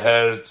 Does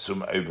gehert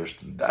zum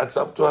Ebersten. That's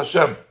up to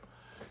Hashem.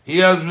 He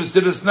has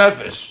Mesiras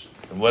Nefesh,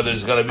 and whether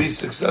he's going to be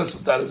successful,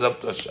 that is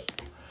up to Hashem.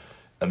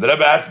 And the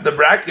Rebbe adds in the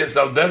brackets,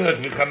 al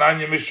derech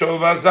v'Chananya Mishol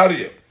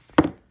v'Azariah.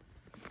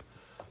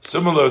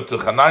 Similar to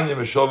Chananya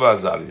Mishol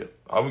v'Azariah.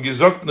 Haben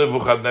gesagt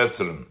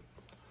Nebuchadnezzar.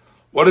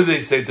 What did they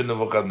say to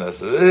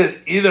Nebuchadnezzar?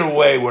 Either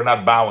way, we're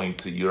not bowing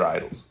to your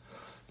idols.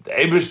 The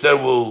Eberster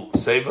will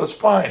save us,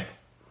 fine.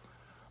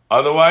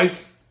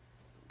 Otherwise,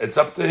 it's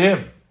up to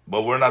him,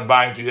 but we're not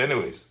buying to you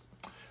anyways.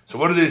 So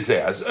what do they say?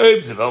 As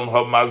if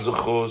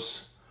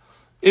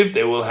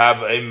they will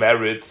have a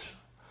merit,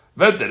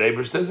 then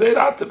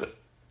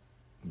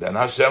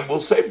Hashem will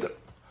save them.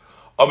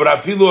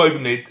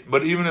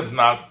 But even if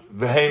not,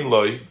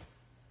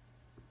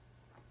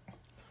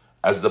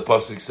 as the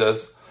pasuk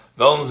says,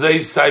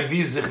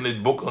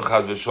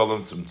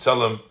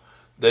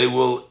 they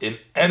will in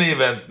any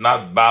event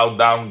not bow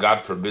down,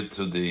 God forbid,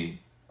 to the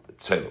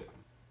tzelem.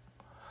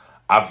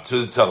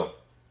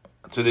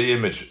 To the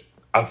image.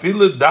 I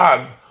feel it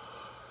done,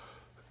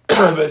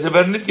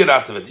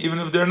 even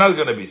if they're not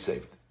going to be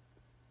saved.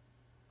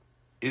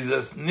 Is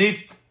as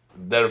nit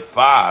their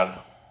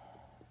far.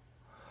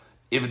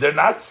 If they're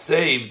not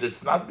saved,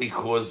 it's not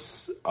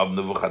because of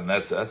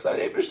Nebuchadnezzar. That's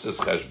Eibishter's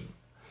cheshbon.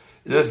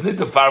 Is as nit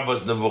the far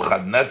was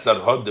Nebuchadnezzar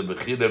had the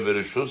bechira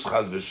v'reshus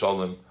chaz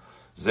v'sholem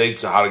zei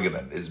zu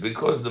hargenen. It's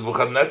because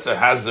Nebuchadnezzar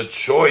has a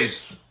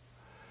choice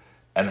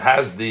and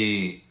has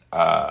the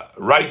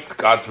right,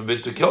 God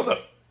forbid, to kill them.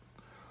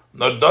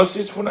 No, das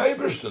is von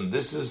Ebersten.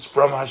 This is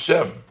from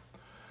Hashem.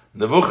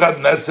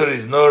 Nebuchadnezzar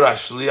is nur a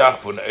shliach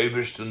von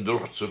Ebersten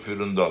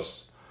durchzuführen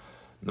das.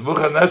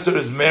 Nebuchadnezzar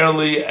is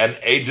merely an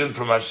agent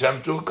from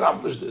Hashem to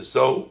accomplish this.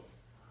 So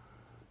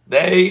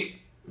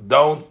they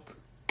don't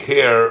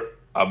care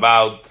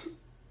about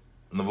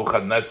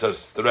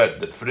Nebuchadnezzar's threat.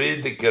 The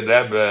Frierdiker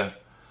Rebbe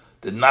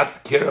did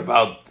not care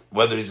about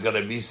whether he's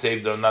going to be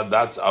saved or not.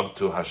 That's up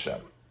to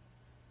Hashem.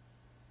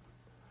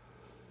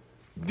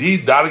 Die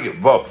Darge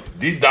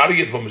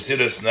from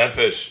Mesiras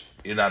Nefesh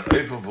in an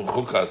Eifel for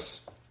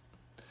Chukas.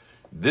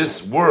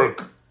 This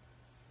work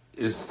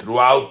is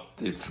throughout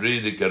the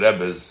Frierdiker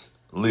Rebbe's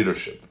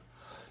leadership.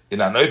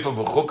 In an Eifel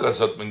for Chukas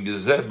hat man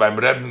gesehen, beim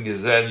Rebbe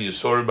gesehen, you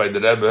saw it by the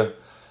Rebbe,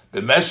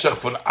 b'meshach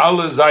von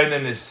alle seine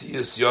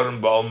Nesias Yoren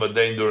Ba'al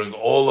Madein, during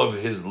all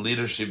of his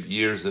leadership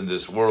years in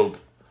this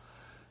world,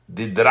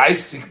 the 30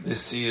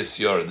 Nesias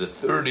Yoren, the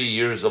 30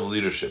 years of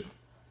leadership,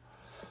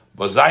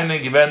 was seine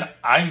given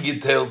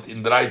eingeteilt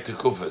in 3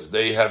 Tekufas.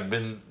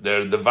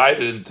 They're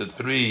divided into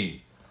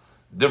 3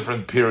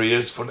 different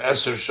periods von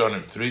Esser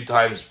Shonim, 3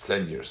 times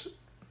 10 years.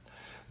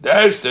 The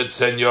erste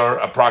 10 year,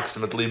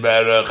 approximately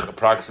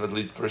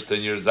the first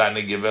 10 years,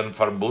 seine given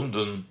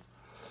verbunden.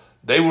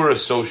 They were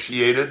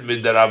associated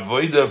mit der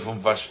Avoide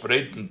vom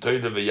verspreiten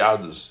Teure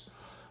V'Yadus,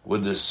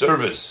 with the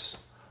service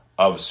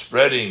of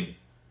spreading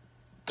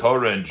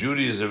Torah and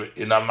Judaism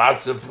in a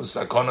massive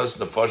sakonas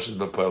nefashis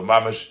b'poel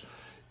mamish,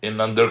 in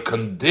under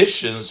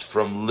conditions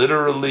from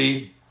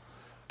literally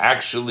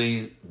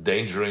actually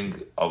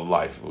endangering of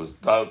life. It was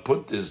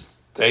put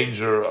this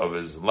danger of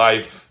his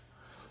life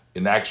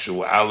in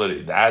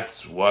actuality.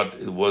 That's what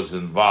it was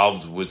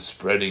involved with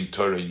spreading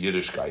Torah and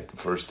Yiddishkeit the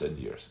first 10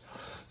 years.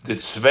 The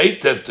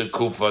Zweite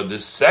Tekufa, the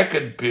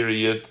second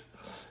period,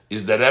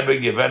 is the Rebbe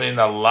given in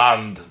a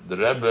land. The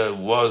Rebbe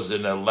was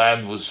in a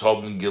land was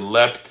haben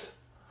gelebt.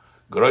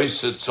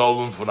 Große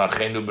Zollen von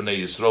Achenu B'nai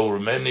Yisrael were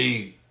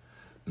many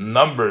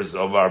numbers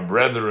of our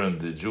brethren,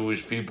 the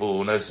Jewish people,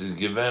 Unes is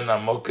given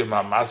Amokim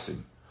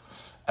Hamasim.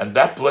 And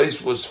that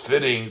place was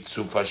fitting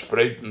to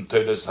verspreiten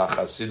Teures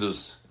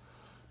HaChasidus,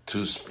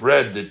 to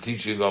spread the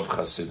teaching of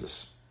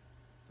Chasidus.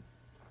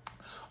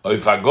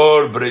 Auf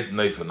Agor Breit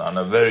Neufen, on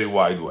a very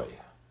wide way.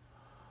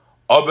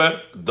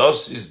 Aber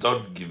das ist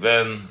dort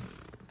given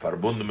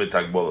verbunden mit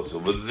Agbolos.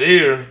 Over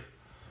there,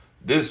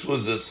 this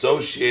was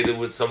associated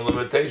with some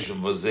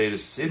limitation. Was there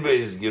Sibbe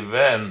is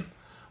given.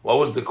 What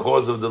was the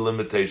cause of the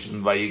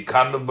limitation?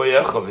 Vayikanu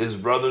Bayechov. His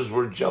brothers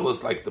were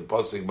jealous, like the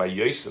pasuk by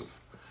Yosef.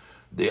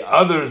 The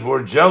others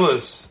were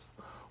jealous.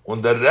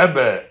 Und der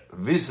Rebbe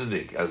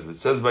Visadik, as it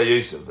says by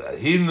Yosef,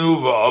 he knew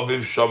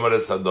va'aviv shomer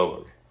es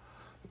hadover.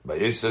 By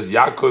Yosef says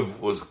Yaakov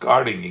was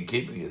guarding and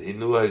keeping it. He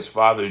knew his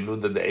father. He knew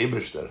that the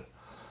Eibishter,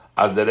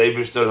 as the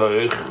Eibishter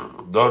ha'ich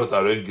dort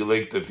ha'reg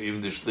gelegt of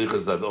him the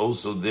shlichus, that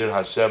also there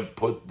Hashem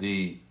put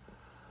the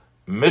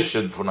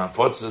mission from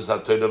Hafotzes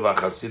HaTorah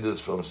v'Chasidus,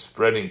 from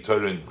spreading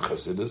Torah and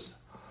Chasidus.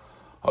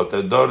 Hat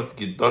dort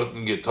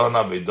getan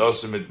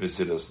avedosim mit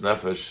mesiras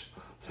nefesh.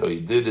 So he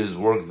did his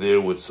work there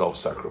with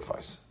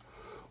self-sacrifice.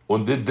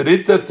 Und die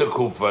dritte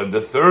Tekufa,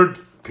 the third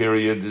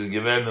period, is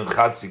given in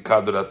Chatzi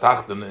Kadra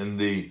Tachten, in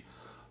the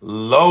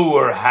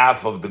lower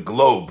half of the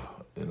globe,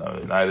 in the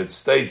United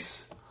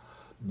States.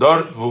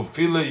 Dort, wo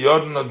viele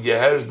Jorden hat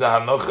geherrscht der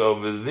Hanoche,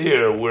 over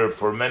there, where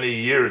for many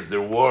years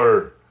there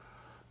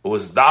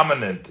was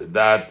dominant,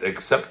 that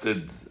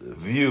accepted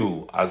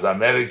view as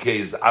America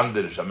is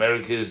anders,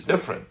 America is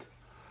different.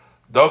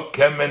 Dort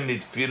kämen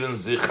nicht führen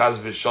sich has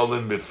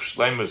v'sholem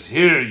b'shleimus.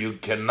 Here you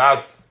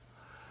cannot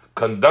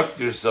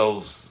conduct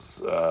yourselves,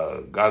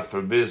 God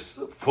forbid,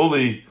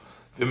 fully,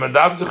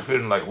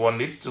 like one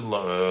needs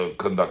to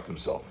conduct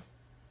himself.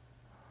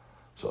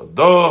 So,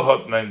 do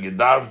hat man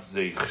gedarft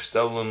sich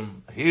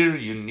stellen. Here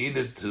you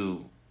needed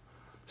to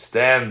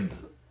stand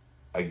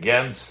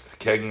against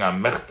gegen a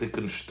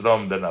mächtigen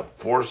Strom, then a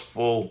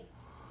forceful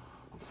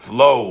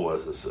flow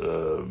was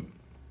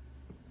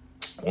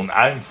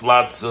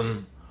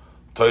einpflanzen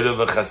Torah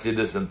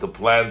v'Chasidus, and to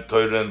plant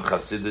Torah and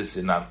Chasidus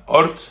in an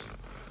Ort,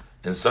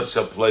 in such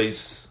a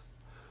place,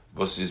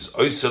 was is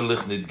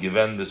äußerlich nicht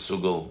gewend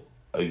besugel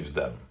of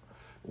them,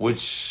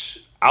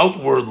 which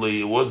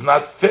outwardly was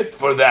not fit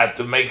for that,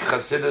 to make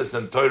Chasidus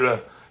and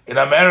Torah in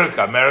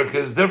America. America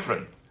is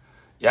different.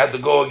 You had to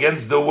go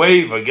against the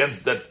wave,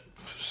 against that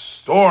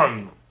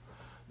storm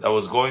that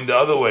was going the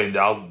other way.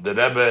 The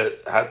Rebbe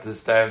had to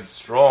stand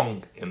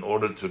strong in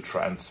order to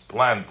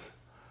transplant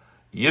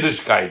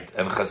Yiddishkeit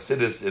and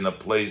Chasidus in a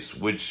place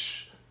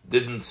which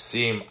didn't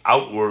seem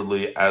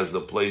outwardly as a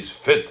place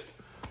fit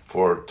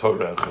for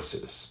Torah and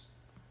Chasidus.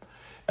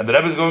 And the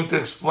Rebbe is going to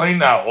explain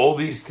now, all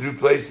these three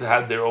places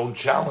had their own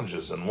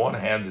challenges. On one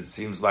hand, it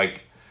seems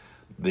like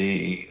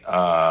the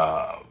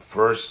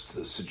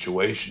first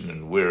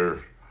situation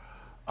where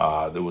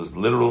there was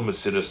literal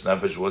Mesiras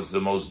Nefesh was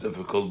the most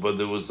difficult, but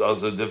there was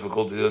also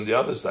difficulty on the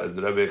other side.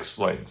 The Rebbe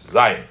explains.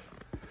 Zayin.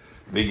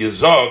 Wie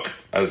gesagt,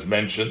 as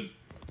mentioned,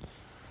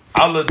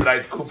 alle drei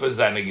Kufe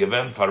seine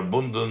gewähnt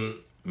verbunden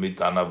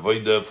mit einer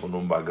Avoide von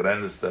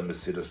unbegrenzter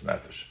Mesiras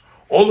Nefesh.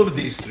 All of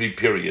these three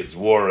periods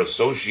were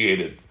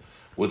associated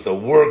with a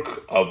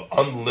work of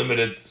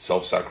unlimited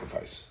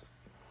self-sacrifice.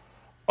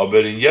 Aber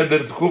in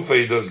jeder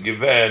Kufe das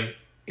gewähnt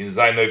in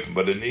sein Neufen,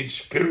 but in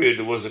each period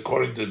it was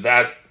according to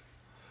that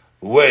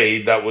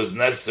way that was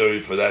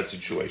necessary for that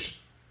situation.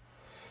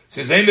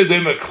 Since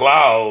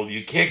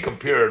you can't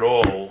compare it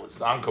all, it's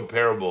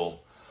uncomparable.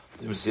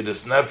 The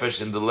Mesiras Nefesh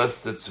in the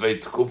letzte zwei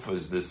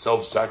Tkufas, the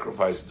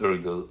self-sacrifice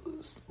during the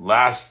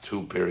last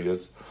two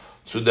periods,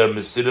 to the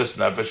Mesiras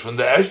Nefesh from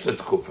the erste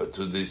Tkufa,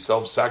 to the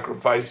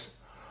self-sacrifice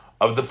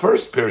of the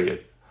first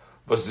period.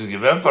 The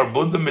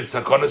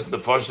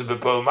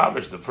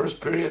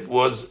first period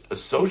was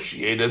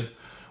associated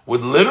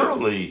with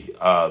literally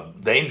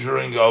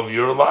endangering of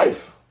your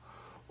life.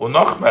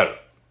 Unochmer,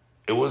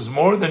 it was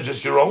more than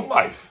just your own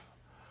life.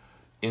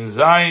 In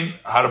Zayin,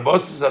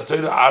 Harbotzes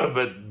HaTorah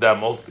Arbet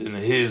Demos, in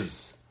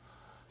his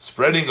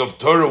spreading of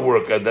Torah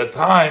work at that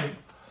time,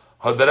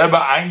 had the Rebbe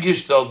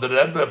eingestellt, the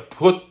Rebbe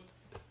put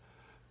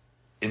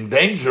in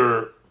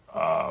danger,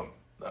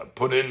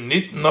 put in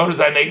nicht nur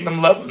sein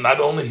eigenem Leben, not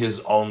only his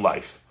own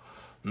life.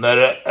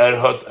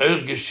 Hat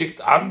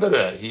geschickt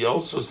andere. He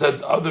also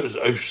sent others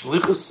auf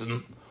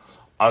Schlichusen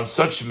on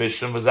such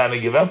mission, was eine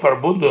gewinn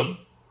verbunden,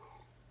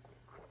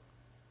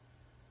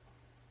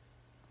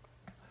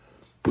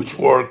 which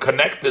were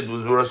connected,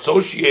 which were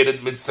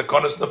associated with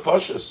Sakonas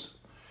Nefashos.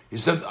 He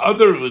sent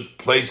other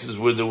places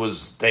where there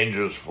was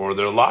dangers for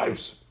their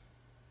lives.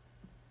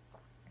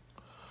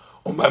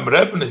 Und beim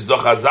Rebbe ist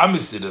doch Azam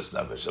Mesiras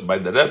Nefesh. And by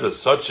the Rebbe,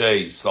 such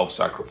a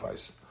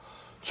self-sacrifice.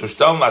 Zu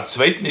stellen a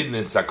zweiten Iden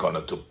in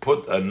Sakona, to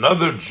put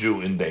another Jew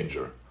in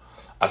danger.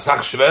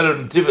 Asach schwerer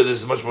and tiefer,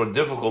 this is much more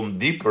difficult and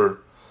deeper.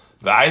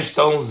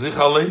 Einstellen sich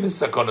allein in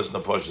Sakonas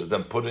Nefesh,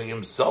 than putting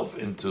himself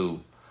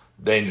into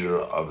danger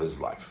of his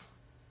life.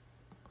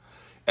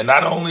 And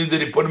not only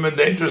did he put him in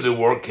danger, there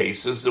were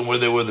cases where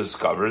they were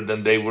discovered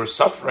and they were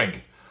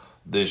suffering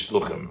the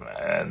shluchim,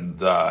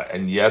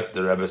 and yet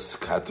the Rebbe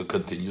had to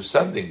continue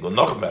sending. Und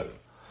noch mehr,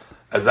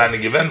 as eine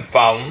given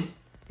fallen,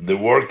 there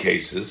were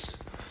cases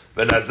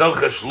when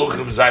solche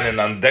shluchim seinen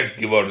entdeckt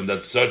geworden,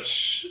 that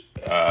such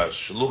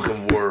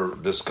shluchim were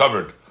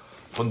discovered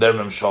von der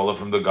Memshala,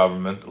 from the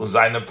government, und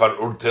seinen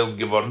verurteilt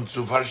geworden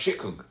zu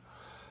Verschickung,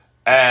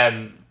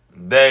 and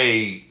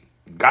they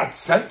got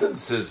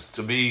sentences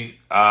to be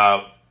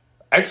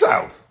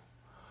exiled,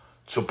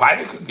 zu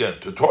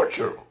Peinigungen, to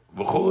torture,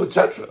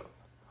 etc.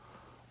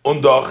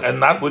 Und doch,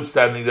 and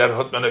notwithstanding that,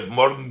 hat man auf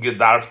morgen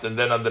gedarft, and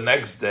then on the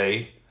next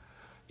day,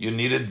 you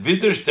needed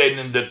widerstehen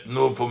in that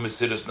nur for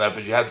Mesiras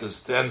Nefesh. You had to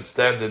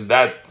stand in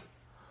that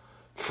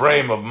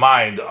frame of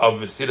mind of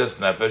Mesiras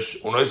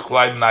Nefesh, und ois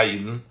klein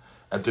naiden,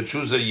 and to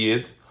choose a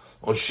yid,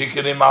 und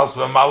schicken him aus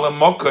v'malem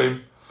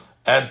mokim,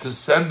 and to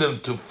send him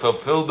to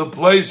fulfill the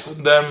place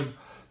from them,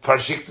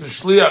 verschickten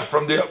shliach,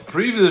 from the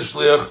previous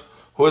shliach,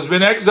 who has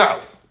been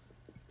exiled.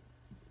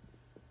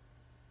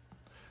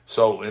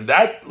 So in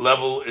that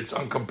level, it's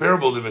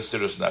uncomparable to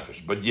Mesiras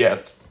Nefesh. But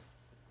yet,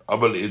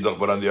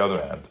 but on the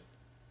other hand,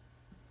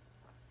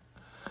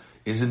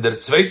 is in der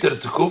zweiter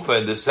Tekufa,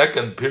 in the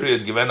second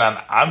period, given an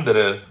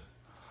andere,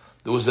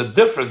 there was a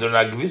different, and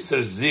a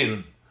gewisser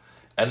Sinn,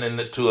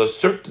 and to a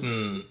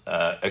certain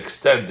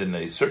extent, in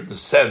a certain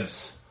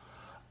sense,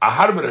 a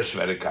harbere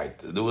Schwierigkeit.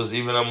 There was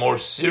even a more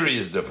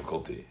serious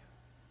difficulty.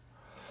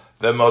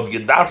 Wenn man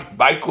gedacht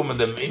beikommen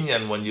dem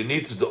Inyan, when you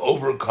needed to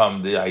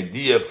overcome the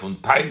idea von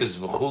Tainis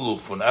v'chulu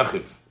von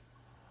Echiv.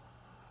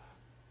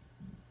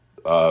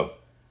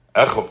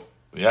 Echiv,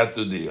 we had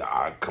to the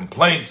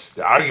complaints,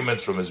 the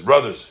arguments from his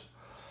brothers.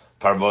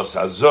 Farvos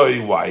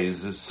azoi, why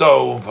is it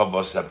so?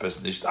 Farvos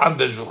epes nicht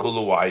anders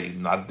v'chulu, why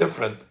not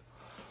different?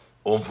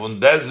 Und von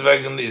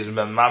deswegen is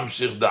man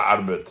mamshich the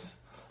arbeit.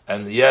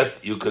 And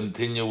yet you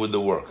continue with the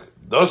work.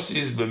 Das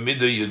is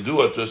b'midah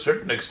yedua, to a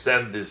certain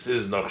extent this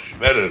is noch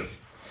schwerer,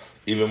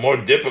 even more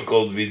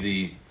difficult with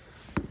the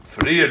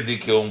freer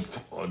dike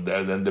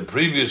than the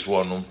previous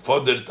one,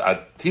 fordert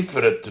a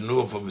tiferet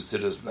tenua for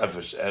Mesiras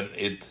Nefesh, and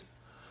it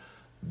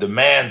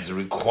demands,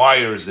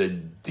 requires a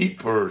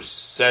deeper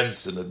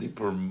sense and a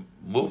deeper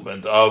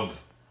movement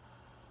of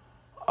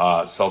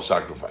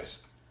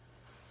self-sacrifice.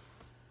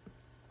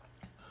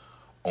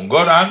 Und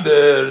Gott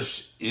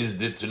anders is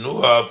the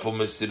tenua for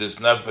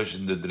Mesiras Nefesh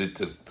in the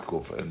dritte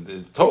Tkufa,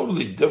 and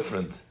totally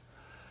different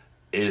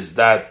is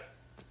that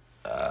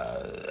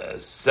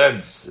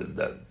sense,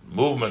 that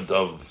movement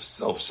of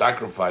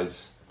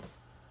self-sacrifice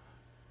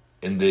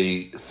in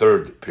the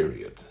third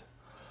period.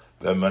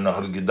 When man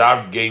hat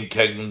gedarft gehen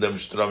gegen dem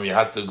Strom, you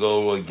had to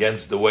go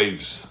against the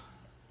waves.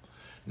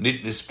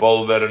 Nicht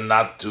nispol werden,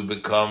 not to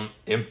become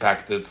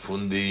impacted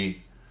from the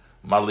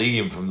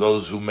maliyim, from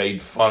those who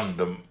made fun,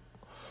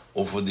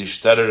 und von die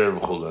Sterrer,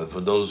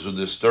 for those who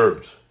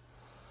disturbed.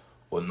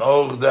 Und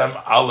noch dem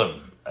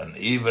allem, and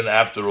even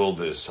after all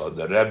this,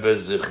 the Rebbe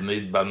sich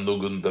nicht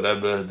bandugen, the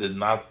Rebbe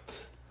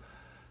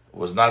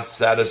was not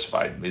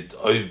satisfied mit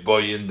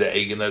aufbauen the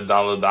eigene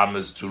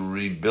Daladamas, to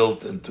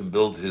rebuild and to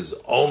build his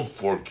own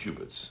 4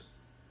 cubits.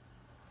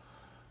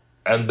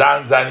 And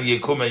dann seine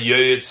Yekumen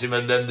Yoyetzim,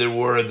 and then there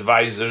were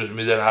advisors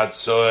mit der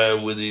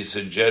Hatzoe with the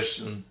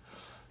suggestion,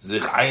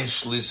 sich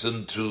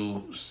einschließen,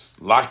 to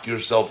lock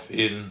yourself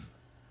in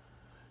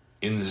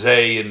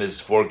Zay, in his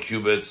 4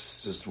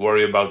 cubits, just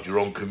worry about your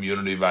own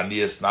community.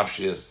 Vanias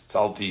nafshias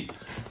tzalti.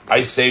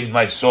 I saved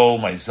my soul,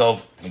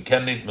 myself. You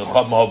cannot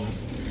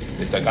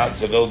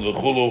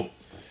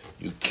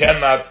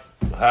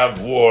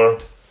have war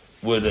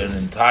with an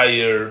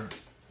entire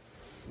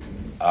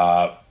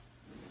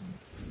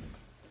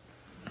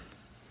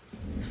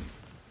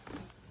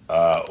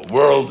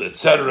world,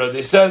 etc.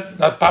 They said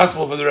not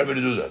possible for the Rebbe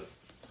to do that.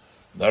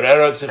 Der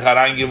hat sich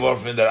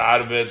hereingeworfen in der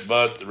Arbeit,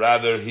 but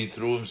rather he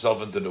threw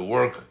himself into the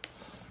work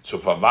zu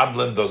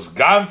verwandeln das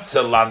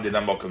ganze Land in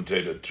Amokim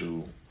Torah,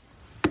 to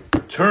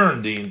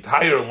turn the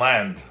entire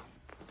land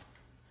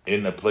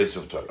in a place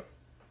of Torah.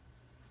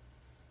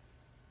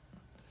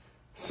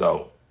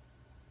 So,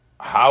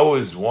 how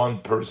is one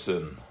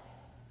person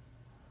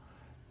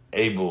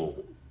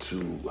able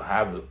to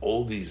have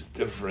all these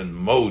different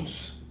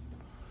modes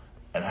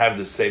and have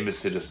the same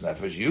Mesiras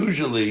Nefesh?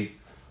 Usually,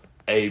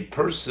 a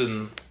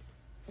person,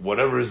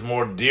 whatever is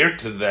more dear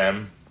to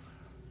them,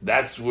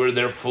 that's where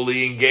they're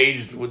fully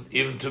engaged with,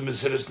 even to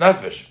Mesiras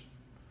Nefesh.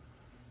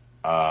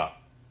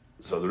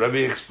 So the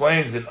Rebbe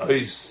explains in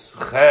Ois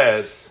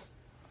Ches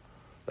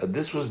that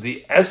this was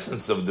the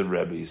essence of the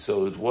Rebbe,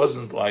 so it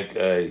wasn't like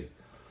a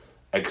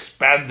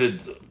expanded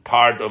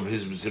part of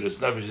his Mesiras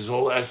Nefesh. His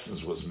whole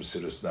essence was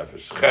Mesiras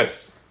Nefesh.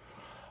 Ches.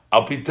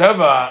 Al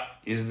Piteva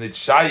is nit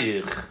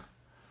shayich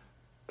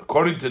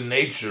according to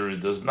nature,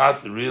 it does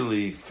not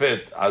really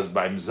fit, as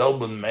beim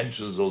selben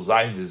Menschen soll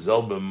sein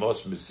dieselbe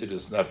Mos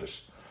Mesiras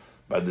Nefesh.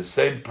 By the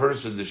same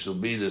person, there shall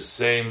be the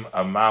same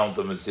amount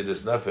of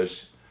Mesiras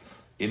Nefesh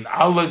in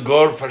alle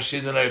gor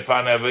verschiedene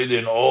Fane Avodah,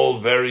 in all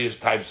various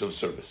types of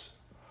service.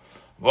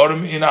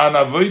 Warum in an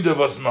Avodah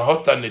was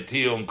mahota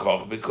netiya und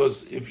koch?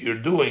 Because if you're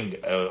doing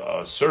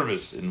a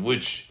service in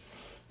which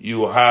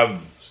you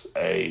have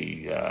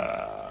a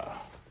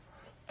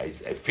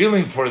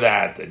feeling for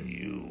that, and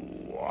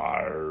you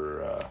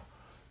are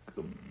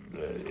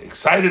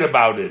excited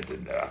about it,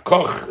 and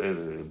koch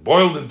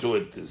boiled into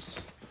it is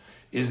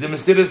the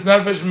Mesiras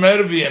Nefesh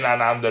mervi in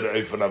an ander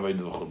ofen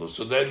Avodah v'chulu.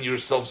 So then your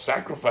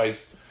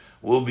self-sacrifice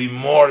will be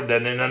more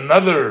than in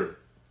another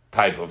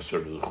type of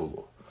service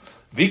v'chulu.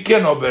 Wie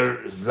kann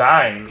aber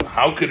sein,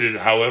 how could it,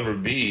 however,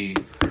 be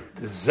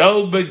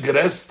dieselbe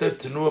größte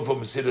Tenua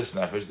von Mesiras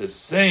Nefesh, the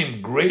same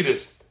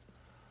greatest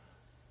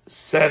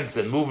sense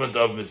and movement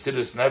of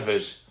Mesiras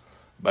Nefesh,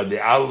 by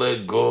the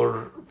alle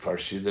gor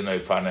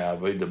verschiedene Fane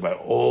Avodah, by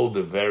all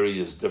the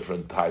various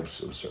different types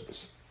of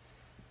service?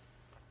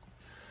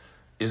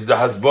 Is the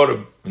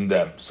hasbara in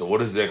them. So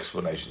what is the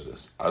explanation of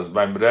this? As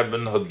beim Rebbe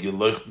had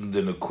geleuchten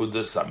the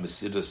nekudas ha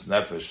Mesiras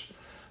Nefesh,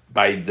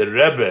 by the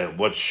Rebbe,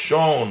 what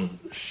shined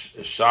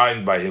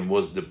by him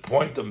was the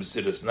point of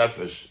Mesiras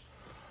Nefesh,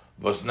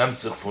 was nimmt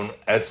sich von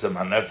etzem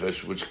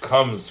ha-nefesh, which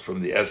comes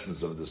from the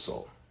essence of the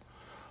soul.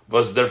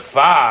 Was der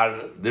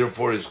Far,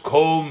 therefore, is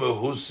kol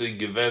mehusi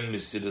given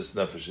Mesiras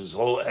Nefesh. His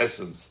whole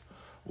essence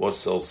was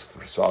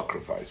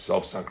self-sacrifice.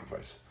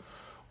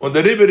 Und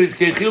der Rebbe is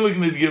kechilik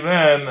nit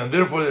given, and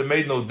therefore it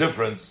made no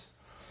difference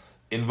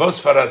in was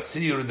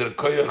faratzir der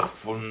koyach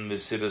von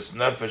Mesiras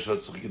Nefesh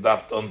hat sich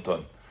gedacht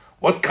anton.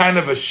 What kind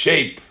of a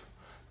shape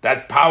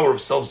that power of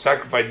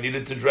self-sacrifice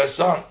needed to dress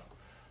on?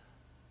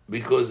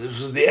 Because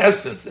this was the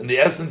essence, and the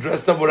essence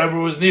dressed up whatever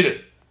was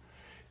needed.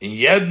 In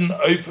jeden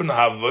Eufen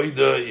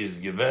Havoida is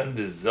given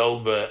the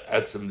Zelbe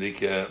Etzem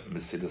Dike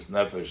Mesiras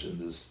Nefesh. In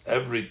this,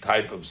 every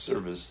type of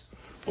service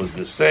was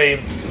the same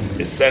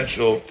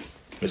essential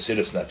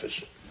Mesiras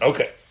Nefesh.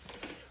 Okay,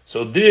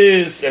 so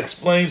this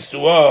explains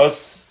to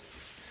us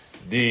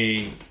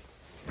the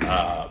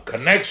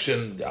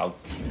connection. The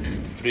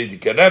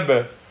Friedrich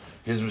Rebbe,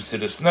 his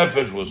Mesiras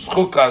Nefesh was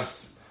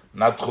Chukas,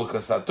 not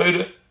Chukas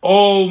HaTorah.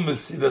 All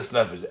Mesiras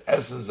Nefesh, the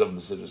essence of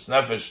Mesiras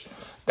Nefesh.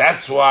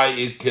 That's why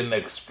it can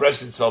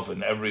express itself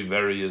in every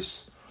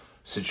various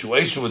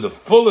situation with the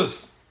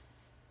fullest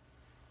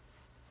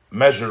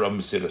measure of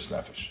Mesiras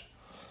Nefesh.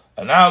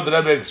 And now the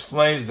Rebbe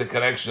explains the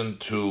connection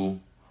to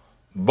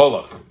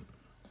Balak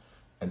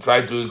and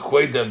tried to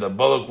equate them that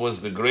Balak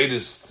was the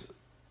greatest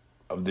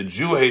of the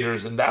Jew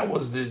haters, and that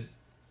was the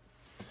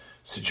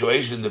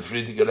situation the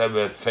Friedrich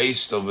Rebbe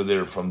faced over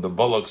there from the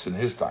Balaks in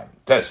his time.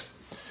 Test.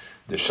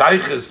 The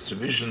Shaykhs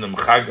zwischen dem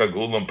Chag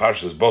HaGeula and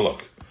Parshas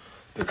Balak,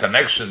 the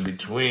connection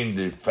between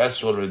the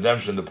festival of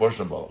redemption and the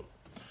portion of Balak.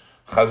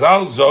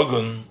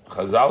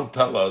 Chazal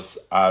tell us,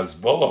 as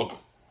Balak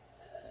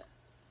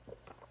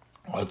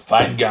had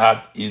fein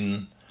gehabt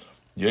in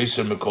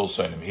Yosef Mikol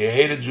Sonim. He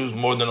hated Jews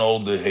more than all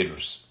the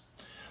haters.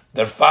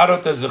 Der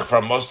Pfarrer hat sich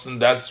vermosten,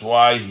 that's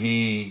why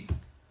he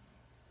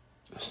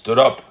stood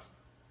up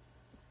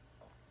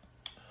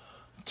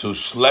to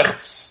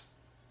schlechts,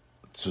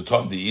 to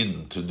talk the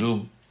Eden, to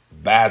do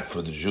bad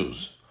for the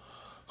Jews.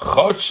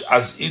 Chotsch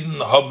as Eden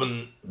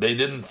haben, they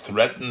didn't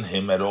threaten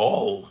him at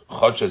all.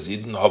 Chotsch as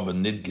Eden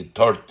haben nicht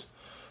getort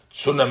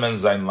zunehmen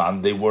sein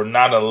Land. They were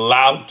not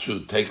allowed to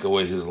take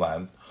away his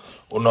land.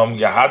 Und haben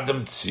gehad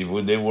dem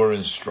Tzivu, they were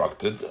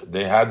instructed,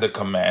 they had the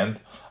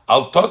command,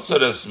 Al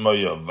totzeres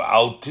Moyev,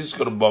 al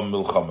tiskor bom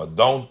milchama,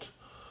 don't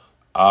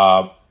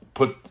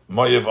put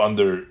Moyev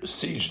under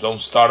siege,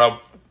 don't start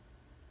up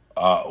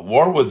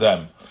war with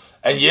them.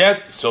 And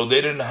yet, so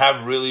they didn't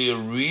have really a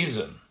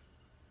reason.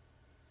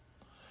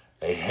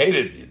 They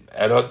hated Eden.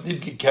 Hat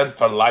nicht gekannt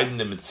verleiden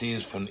the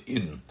Metzias von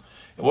Eden.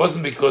 It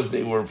wasn't because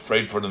they were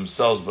afraid for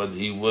themselves, but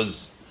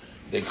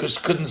they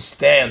just couldn't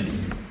stand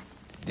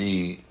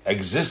the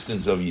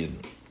existence of Eden,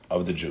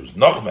 of the Jews.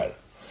 Noch mehr.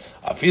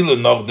 Afilu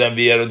noch dem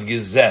wie hat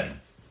gesehen.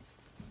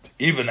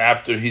 Even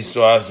after he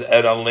saw us,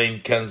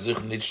 allein kann sich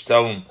nicht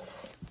stellen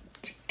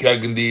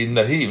gegen die Eden,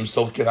 he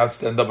himself cannot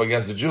stand up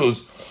against the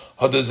Jews.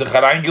 Hat sich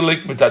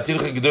hereingelegt mit der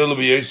Tirche Gedöle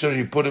bei Yisur.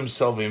 He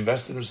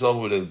invested himself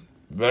with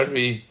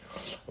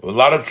a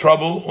lot of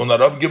trouble, und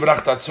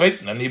abgebracht hat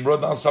zweiten, and he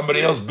brought down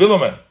somebody else,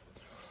 Bilomen.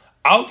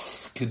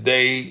 Als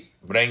k'dei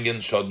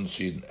bringen Schaden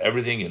zu Yidden.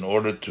 Everything in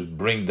order to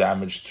bring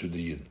damage to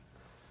the Yidden.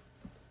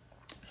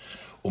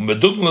 Und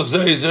bedugmel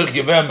sei ist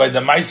gewähnt bei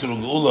der Meiser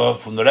und Geula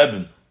von der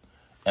Rebbe.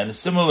 And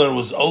similar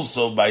was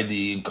also by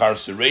the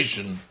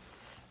incarceration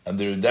and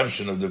the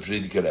redemption of the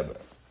Friedrich Rebbe.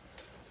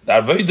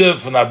 Der Avodah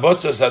von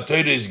Arbotzas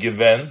HaTorah is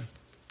given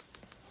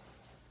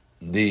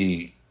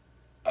the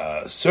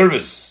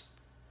service,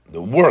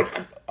 the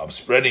work of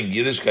spreading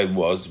Yiddishkeit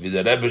was, wie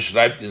der Rebbe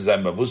schreibt in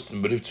seinem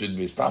bewussten Brief zu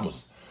Yud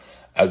Tamuz,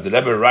 as the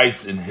Rebbe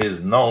writes in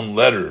his known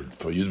letter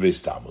for Yud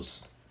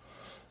Tamuz,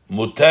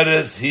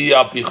 Muteres hi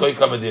apichoy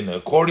kamedina,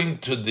 according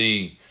to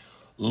the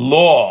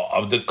law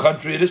of the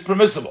country, it is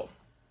permissible.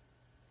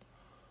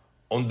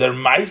 Und der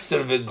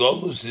Meister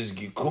Vegolus is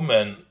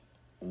gekommen.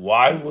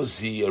 Why was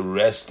he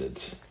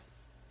arrested?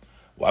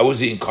 Why was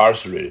he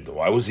incarcerated?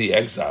 Why was he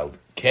exiled?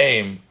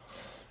 Came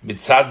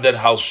mitzad der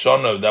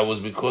Halshona, that was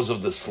because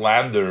of the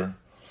slander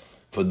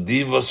for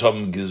divos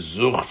haben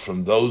gesucht,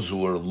 from those who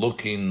were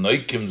looking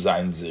neukim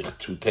sein sich,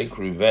 to take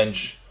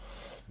revenge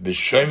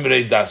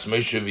b'shomrei das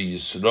Moshe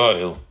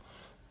v'Yisrael,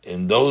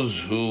 in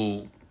those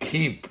who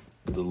keep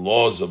the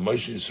laws of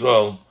Moshe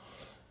Yisrael.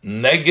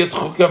 Neged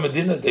Chukah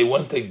Medina, they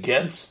went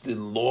against the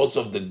laws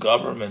of the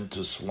government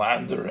to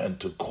slander and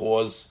to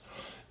cause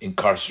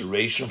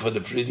incarceration for the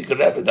Frierdiker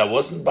Rebbe. That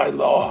wasn't by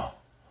law.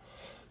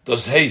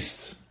 Das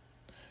heißt,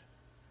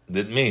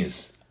 that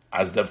means,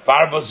 as the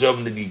Farvas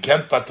haben die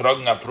gekannt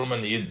vertragen auf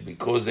Frumen Yid,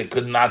 because they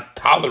could not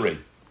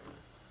tolerate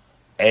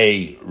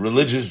a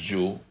religious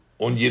Jew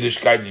und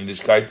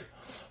Yiddishkeit,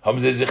 haben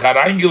sie sich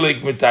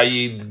hereingelegt mit der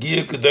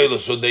Yidgier Kedola,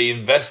 so they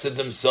invested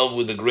themselves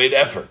with a great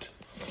effort.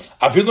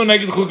 They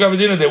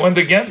went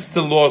against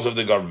the laws of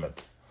the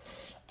government.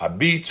 As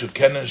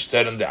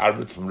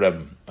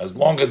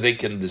long as they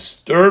can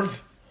disturb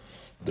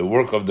the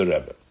work of the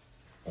Rebbe.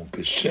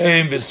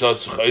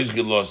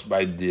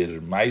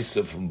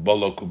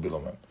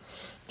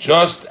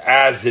 Just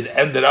as it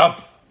ended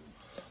up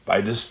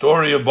by the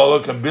story of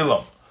Balak and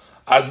Bilam.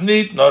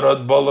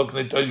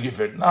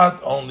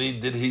 Not only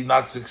did he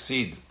not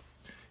succeed,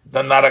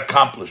 Balak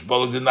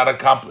did not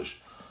accomplish.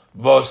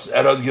 Was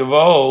erod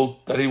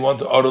gewollt that he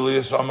wanted to utterly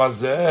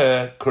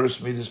curse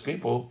me, these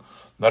people,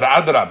 not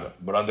adrabe,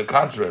 but on the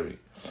contrary,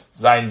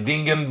 sein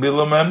Dingen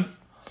Bilamen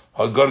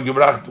hat Gott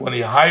gebracht. When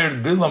he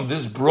hired Bilam,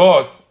 this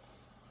brought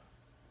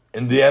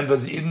in the end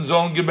dass Jeden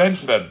sollen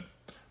gebencht werden,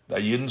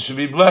 that Jeden should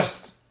be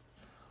blessed.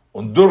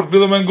 Und durch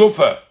Bilam and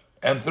Gufa,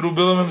 and through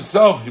Bilam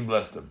himself, he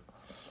blessed them.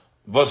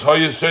 Was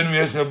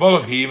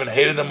Balak, he even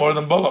hated them more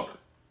than Balak.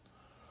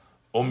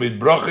 And with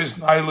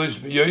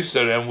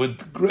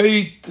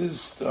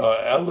greatest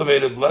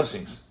elevated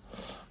blessings.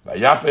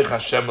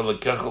 Hashem,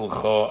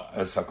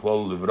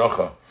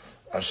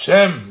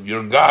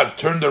 your God,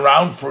 turned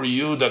around for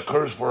you the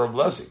curse for a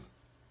blessing.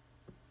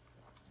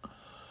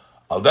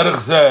 Al derech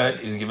zeh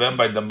is given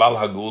by the Bal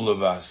Hagula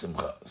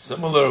v'Hasimcha.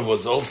 Similar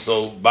was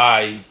also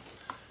by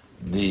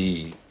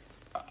the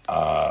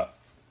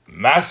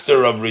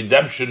master of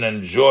redemption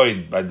and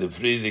joy, by the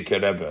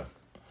Frierdiker Rebbe.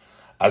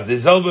 As the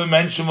Zelbe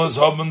mentioned was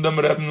haben dem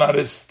Rebbe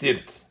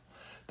arrestiert.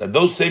 That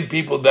those same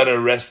people that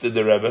arrested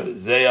the Rebbe,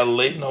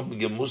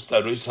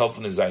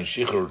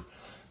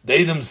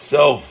 they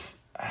themselves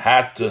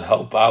had to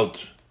help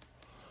out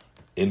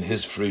in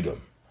his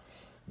freedom.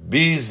 To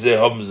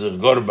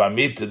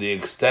the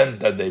extent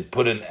that they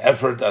put in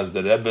effort as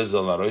the Rebbe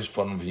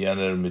from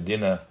Vienna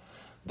Medina,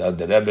 that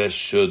the Rebbe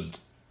should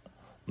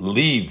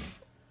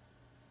leave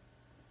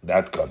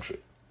that country.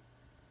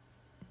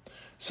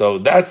 So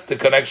that's the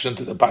connection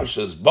to the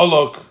Parshas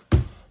Balak.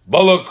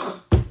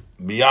 Balak,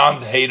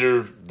 beyond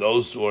hater,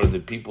 those who are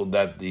the people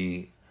that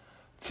the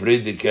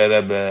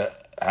Frierdiker Rebbe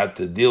had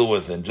to deal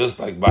with, and just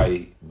like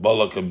by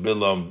Balak and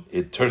Bilam,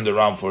 it turned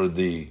around for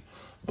the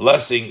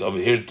blessing of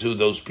here too,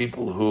 those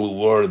people who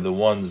were the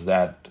ones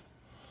that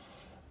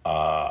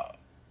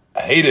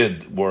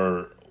hated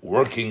were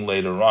working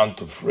later on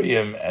to free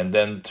him and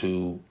then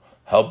to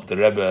help the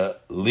Rebbe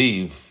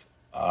leave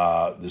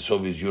the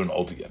Soviet Union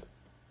altogether.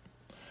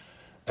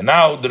 And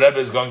now the Rebbe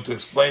is going to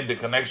explain the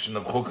connection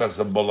of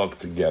Chukas-Balak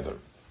together.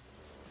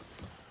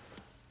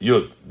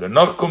 Yud.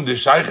 Danach kommt die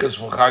Sheiches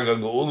von Chag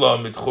HaGeula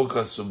mit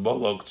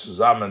Chukas-Balak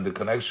zusammen, the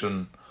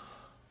connection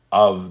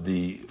of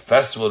the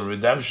festival of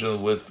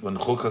redemption with when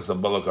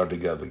Chukas-Balak are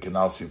together,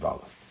 Kenal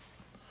Sivala.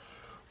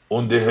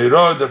 Und die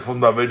Herode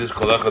von Bavedis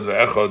Kolechad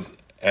Ve'echad,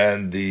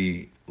 and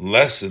the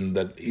lesson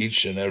that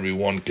each and every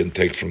one can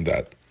take from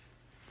that.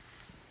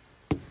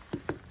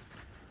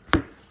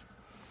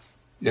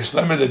 Yes,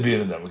 let me the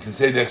beer in them. We can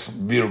say the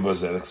beer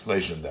was an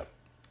explanation there.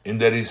 In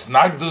der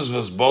Isnagdus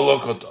was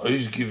Balak hat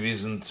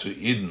ausgewiesen zu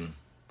Eden.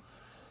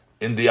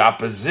 In the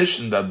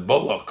opposition that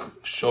Balak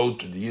showed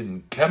to the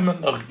Eden,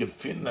 kemen noch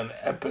gefunden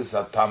epis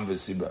atam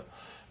v'siba.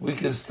 We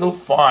can still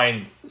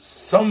find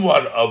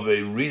somewhat of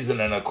a reason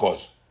and a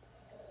cause.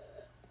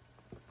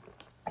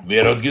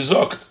 Wer hat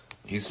gesagt?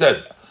 He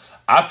said,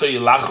 Ato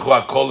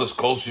yilachu hakol es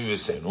kol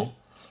shivesenu,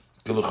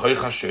 kiluchoy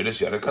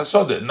chasheres yerek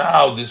hasode.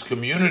 Now this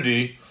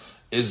community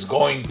is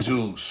going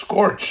to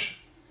scorch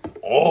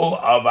all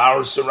of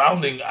our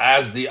surrounding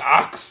as the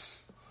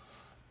ox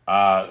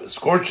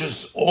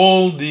scorches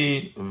all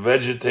the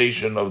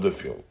vegetation of the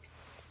field.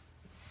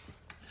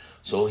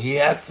 So he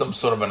had some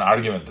sort of an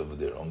argument over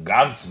there. Und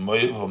ganz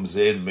Moav haben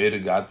sehr mehr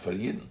gehabt für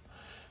Yidden.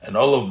 And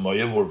all of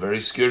Moav were very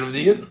scared of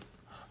the Yidden.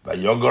 By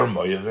Yogar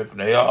Moav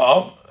mipnei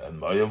ha'am.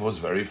 And Moav was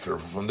very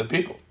fearful from the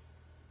people.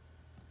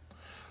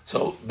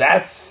 So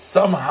that's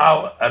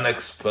somehow an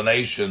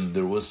explanation.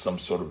 There was some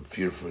sort of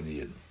fear for the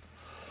Yidden.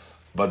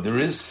 But there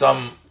is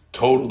some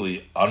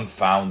totally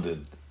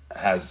unfounded,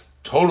 has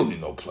totally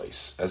no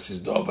place. As is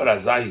dober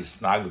azai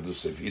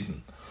snagdus of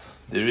Yidden.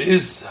 There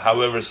is,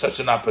 however, such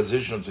an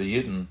opposition to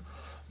Yidden,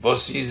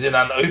 was is in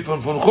an Eufen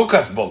von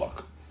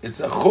Chukas-Balak. It's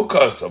a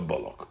Chukas of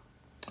Balak.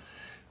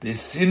 The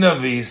sinner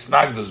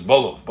v'isnagdus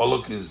Balak.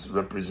 Balak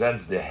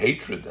represents the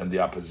hatred and the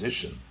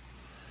opposition.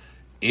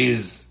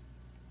 Is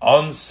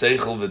on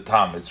seichel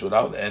v'tam. It's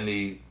without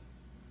any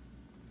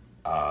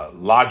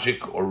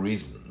logic or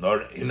reason.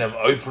 Nor in an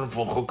Eufen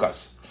von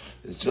Chukas.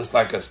 It's just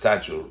like a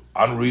statue,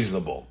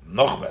 unreasonable.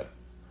 Nochmer.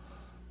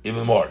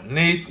 Even more.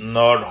 Nit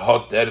nor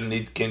hot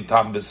nit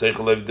kintam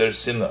b'seichel of their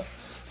sinner.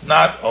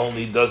 Not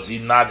only does he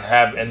not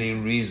have any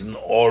reason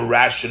or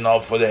rationale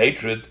for the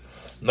hatred,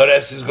 nor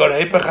es is got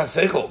hepech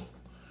haseichel.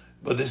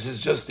 But this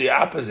is just the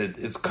opposite.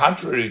 It's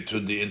contrary to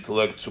the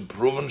intellect to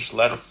proven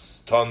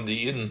schlecht ton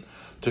the Yidden,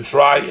 to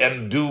try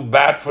and do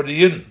bad for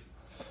the Yidden.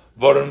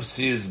 Warum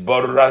sie is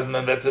boras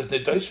men vetes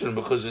nitoischen,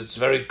 because it's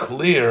very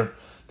clear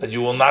that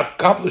you will not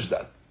accomplish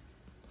that.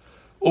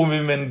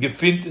 Uvimen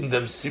gefind in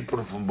dem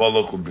Sipur from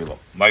Balak and Bilam,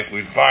 like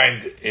we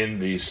find in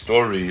the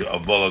story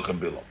of Balak and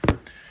Bilam.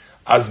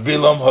 As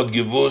Bilam had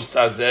gewusst,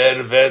 as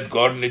wird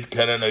gar nicht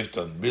können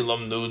öften.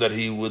 Bilam knew that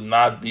he would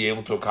not be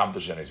able to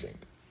accomplish anything.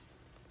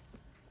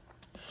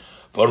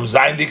 Warum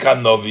sein dik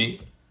an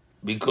Novi?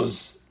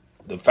 Because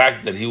the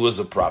fact that he was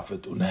a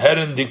prophet, und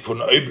Herren dik von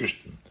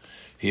Obersten,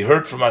 he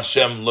heard from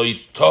Hashem, lo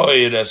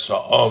yitoir es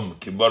ha'om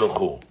ki baruch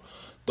hu.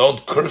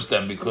 Don't curse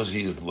them because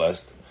he is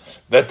blessed.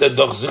 Wird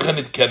doch sicher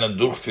nicht können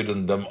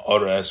durchführen dem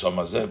Ora es ha'om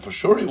hazeh. For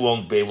sure he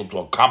won't be able to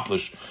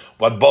accomplish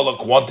what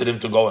Balak wanted him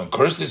to go and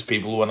curse these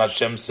people when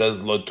Hashem says,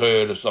 lo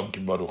yitoir es ha'om ki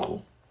baruch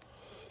hu.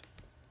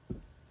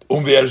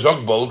 Wie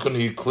sagt Balak, and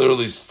he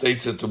clearly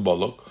states it to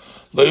Balak,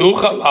 lo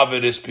yuchal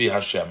haver es pi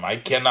Hashem. I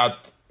cannot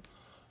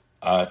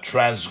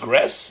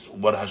transgress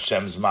what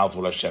Hashem's mouth,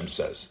 what Hashem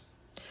says.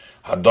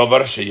 The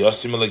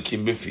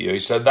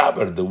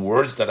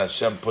words that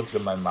Hashem puts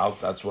in my mouth,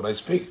 that's what I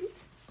speak.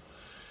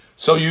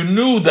 So you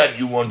knew that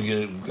you weren't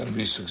going to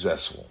be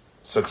successful.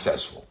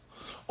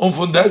 Und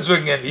von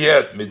deswegen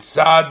yet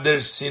mitzad der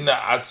Sinne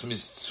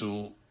atzmis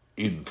zu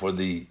Yidden, for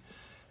the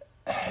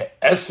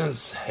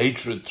essence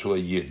hatred to a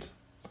Yid,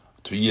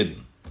 to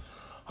Yidden,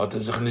 hat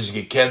sich nicht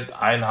gekannt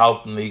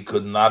einhalten, he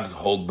could not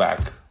hold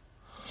back.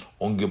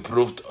 Und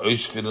geprüft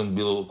ausführen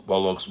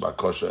Balaks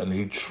bakosha, and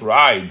he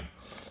tried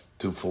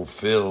to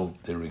fulfill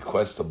the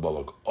request of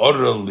Balak.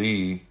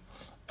 Orally,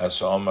 as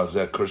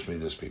Ha'omazeh, curse me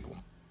this people.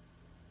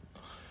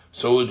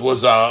 So it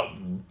was a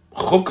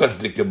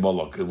chukas dike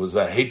Balak. It was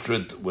a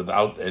hatred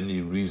without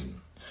any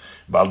reason.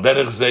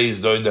 Balderech zeh is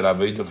doing the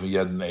Avodah for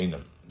Yad and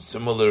Einam.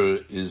 Similar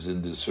is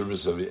in the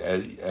service of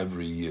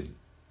every Yid.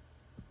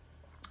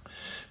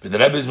 But the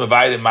Rebbe is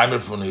mavayir in Maimer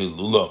from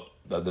Hilula,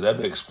 that the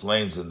Rebbe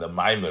explains in the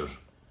Maimer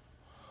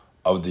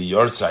of the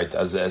Yortzeit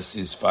as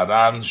is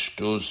Faran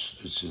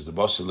Shtus, which is the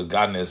Bosi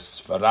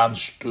Leganes, Faran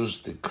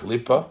Shtus the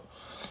Klippa,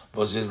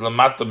 was is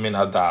Lamata min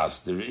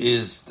Hadas. There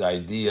is the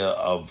idea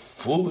of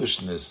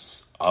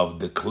foolishness of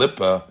the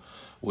Klippa,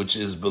 which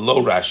is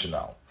below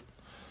rationale.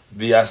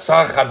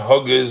 V'yasach han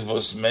Hoges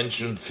was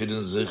mentioned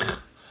firin sich,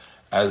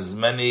 as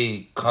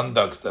many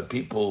conducts that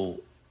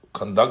people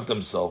conduct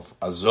themselves,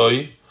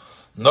 azoi,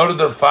 nor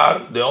der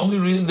far, the only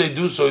reason they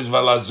do so is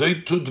weil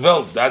azoi tut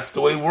welt, that's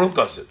the way the world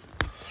does it.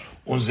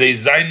 Und sie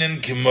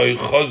seinen k'moi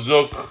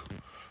chozok,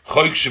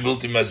 choik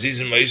shebilti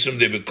mazizim ma'isum,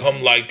 they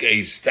become like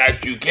a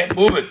statue, you can't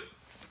move it.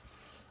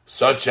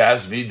 Such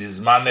as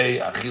vidizmane,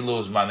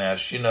 achilos mane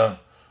ashina,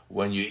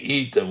 when you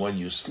eat and when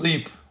you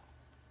sleep.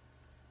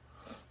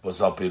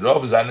 Was al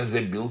pirov seinen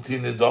sie bilti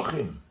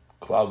nedochim,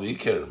 klal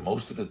v'ikir,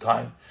 most of the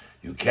time,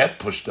 you can't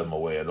push them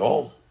away at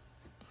all.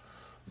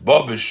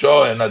 Bo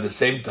b'sho, and at the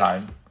same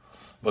time,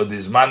 but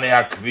dizmane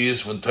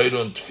akvius von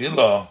Torah und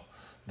Tfilah,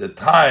 the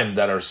time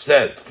that are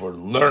set for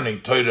learning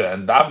Torah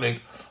and davening,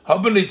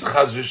 habenit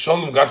chaz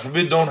v'sholom, God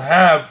forbid, don't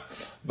have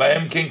by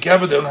emken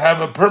keva, they don't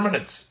have a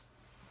permanence.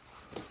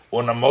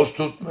 Und amos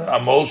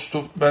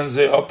tut men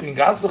ze up in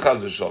ganze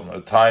chaz v'sholom.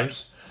 At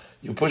times,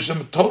 you push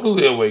them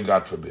totally away,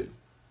 God forbid.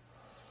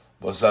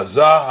 Was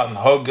azah han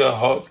hoge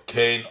hot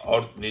kein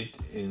ort nit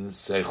in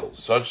seichel.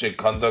 Such a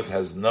conduct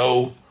has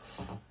no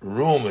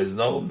room, is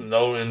no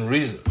in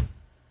reason.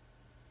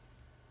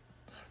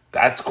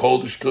 That's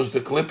called shtus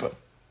de klippa.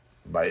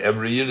 By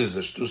every year there's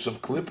a shtus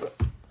of klippa.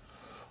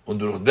 Und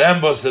durch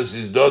dem was es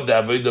is dort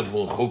der Avodah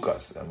von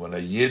chukas. And when a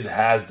yid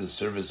has the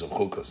service of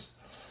chukas,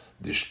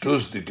 the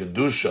shtus, the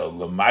kedusha,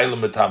 l'mayla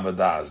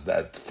metamadas,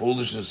 that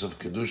foolishness of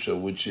kedusha,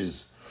 which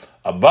is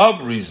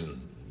above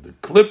reason. The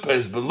klippa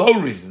is below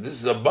reason. This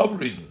is above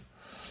reason.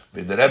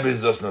 When the Rebbe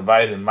is just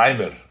mevayir in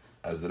Maimer,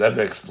 as the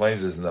Rebbe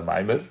explains this in the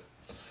Maimer,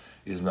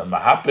 is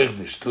mahapech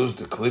the shtus,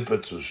 the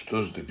klippa to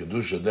shtus, the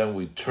kedusha. Then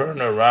we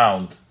turn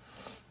around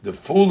the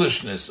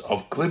foolishness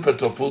of klippa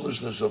to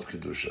foolishness of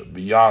kedusha,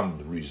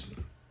 beyond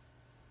reason.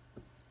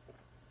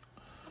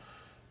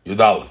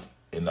 Yudalev,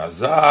 in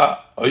Azah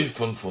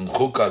oifun von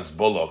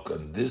Chukas-Balak,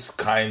 and this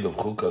kind of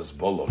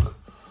Chukas-Balak,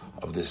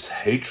 of this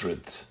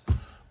hatred,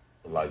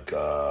 like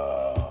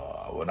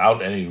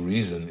without any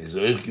reason, is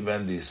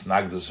given the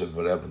snagdus of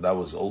Rebbe. That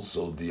was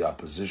also the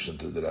opposition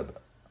to the Rebbe.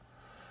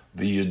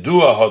 The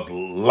Yedua had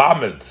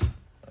lamed,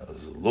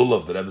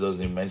 lulav, the Rebbe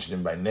doesn't even mention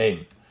him by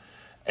name,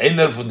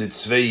 Einer von den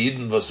zwei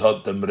Jiden, was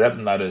hat dem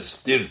Rebbe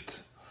arrestiert,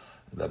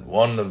 that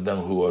one of them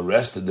who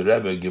arrested the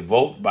Rebbe,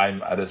 gewollt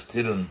beim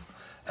Arrestieren,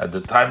 at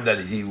the time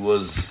that he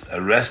was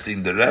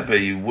arresting the Rebbe,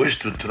 he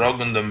wished to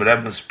trogen dem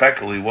Rebbe's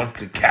pekel, he wanted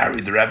to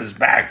carry the Rebbe's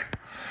bag.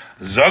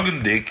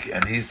 Zogendik,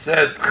 and he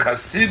said,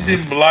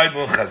 Chasidim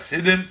bleiben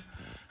Chasidim,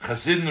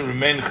 Chasidim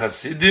remain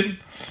Chasidim,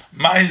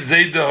 mein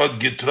Seide hat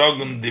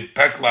getrogen die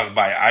Peklach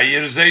by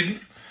Eier Seiden,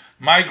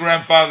 my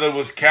grandfather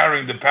was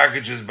carrying the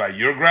packages by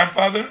your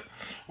grandfather,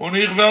 und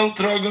ich will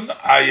trogen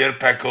Eier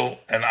Pekel,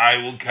 and I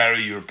will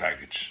carry your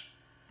package.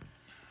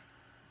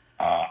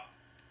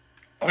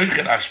 Euch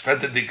in a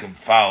spätedikem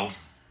Fall,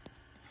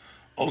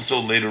 also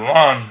later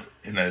on,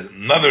 in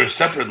another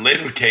separate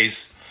later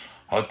case,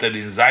 hat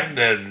in sein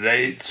der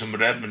Rei zum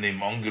Rebbe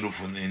ihm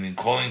angerufen, in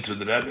calling to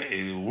the Rebbe,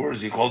 in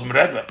words, he called him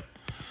Rebbe.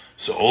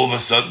 So all of a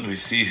sudden we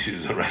see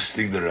he's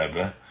arresting the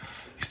Rebbe.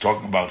 He's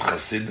talking about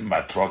Chasidim,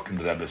 by talking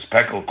the Rebbe's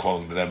pekel,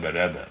 calling the Rebbe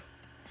Rebbe.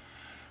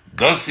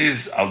 Das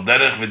is al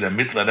derech wie der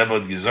Mittler Rebbe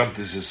hat gesagt,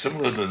 this is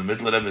similar to the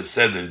Mittler Rebbe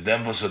said, that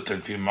dem was hat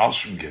viel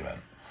Malschum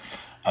given.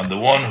 And the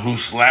one who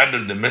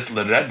slandered the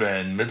Mittler Rebbe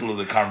in the middle of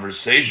the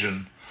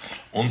conversation,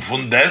 und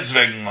von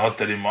deswegen hat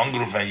ihm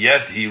angerufen, and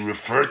yet he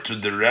referred to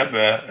the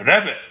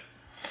Rebbe.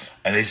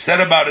 And he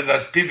said about it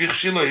as Pivich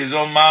Shilo, his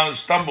own mouth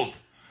stumbled.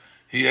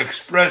 He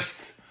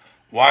expressed,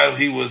 while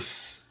he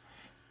was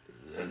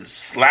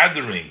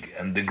slandering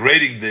and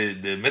degrading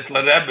the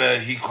Mittler Rebbe,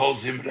 he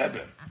calls him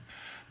Rebbe.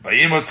 By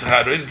ihm hat sich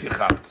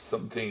herausgehabt,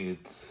 something,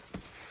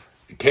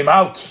 it came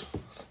out.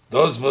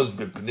 Das was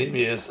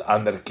bepnimius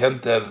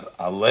anerkennt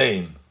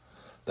allein,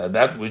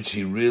 that which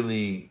he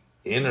really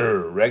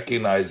inner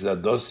recognized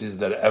that das is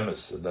der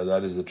emes,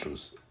 that is the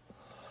truth.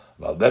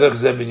 Weil derech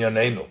ze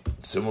binyaneinu,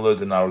 similar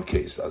to in our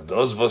case, as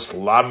das was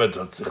lamet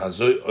hat sich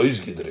so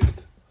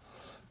ausgedrückt.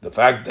 The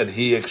fact that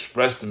he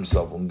expressed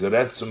himself und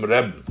gerät zum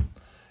Rebbe,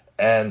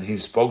 and he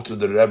spoke to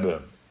the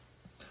Rebbe,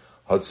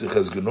 hat sich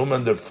es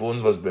genommen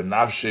davon, was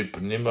benafshe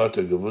pnima hat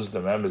gewusst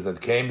dem emes, that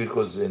came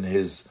because in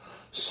his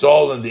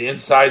soul and the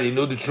inside he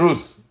knew the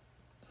truth.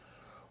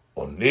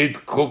 Und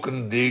nicht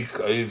gucken dich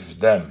auf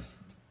them.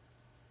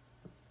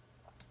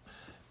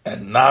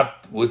 And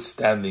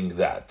notwithstanding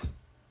that,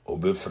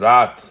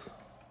 ubefrat,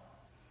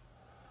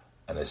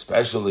 and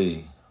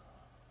especially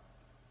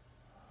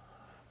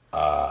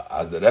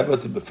as the Rebbe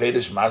to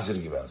befedish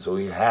masir given, so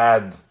he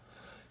had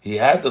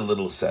a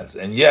little sense,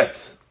 and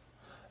yet,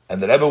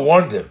 and the Rebbe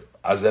warned him,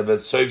 as Rebbe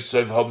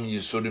soif haben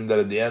yisurim, that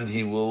at the end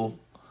he will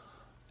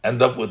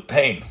end up with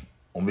pain.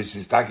 Bis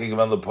ist Tage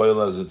given the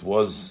poil, as it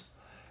was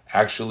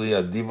actually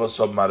a divos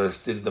of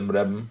marastir dem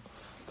Rebbe,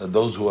 that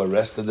those who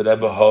arrested the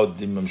Rebbe had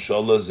the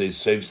Memsholas, they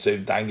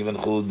saved time given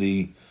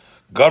the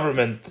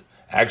government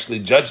actually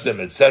judged them,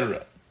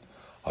 etc.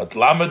 Hat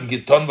lamed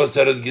giton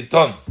vaseret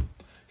giton.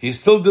 He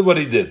still did what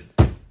he did.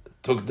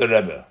 Took the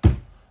Rebbe.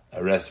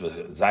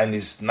 Arrested.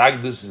 Zainis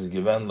nagdus is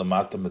given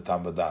lamata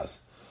metamadas.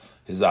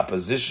 His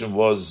opposition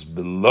was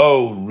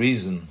below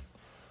reason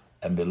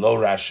and below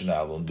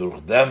rationale. Und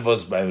durch dem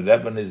was beim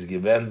Rebbe is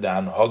given the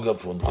anhoga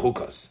von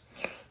Chukas.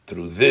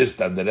 Through this,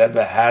 that the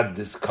Rebbe had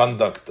this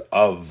conduct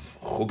of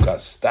Chukas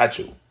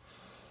statue,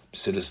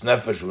 Sidus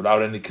Nefesh,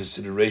 without any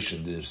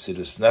consideration, the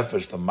Sidus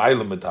Nefesh, the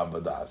Maila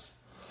Metamadas,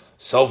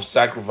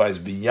 self-sacrifice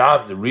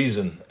beyond the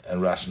reason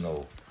and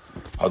rational.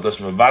 How does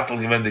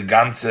Mevatel given the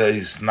ganze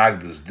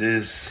Isnagdus,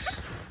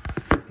 this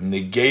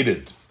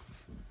negated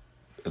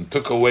and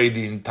took away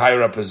the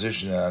entire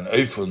opposition and an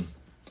Eifun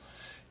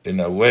in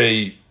a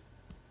way,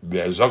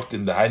 we are zogt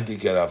in the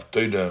Heintiker of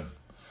Teure,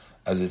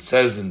 as it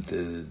says in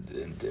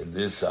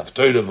this,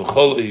 Aftoyre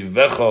v'chol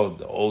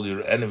vecho, all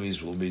your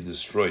enemies will be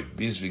destroyed.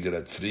 Bis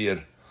v'gerat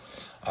frier,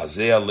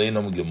 azeh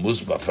aleinom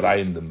gemus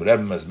b'freien dem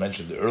Rebbe, as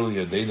mentioned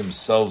earlier, they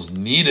themselves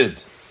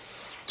needed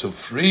to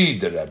free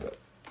the Rebbe.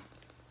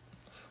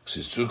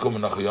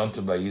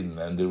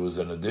 And there was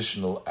an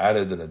additional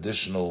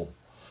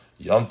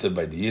Yonte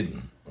by the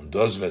Yidden. Und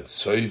das wird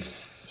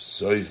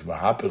soif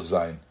mahapich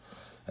sein.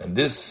 And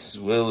this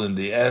will, in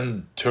the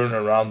end, turn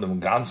around the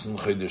ganzen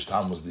Chodesh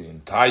Tamuz, the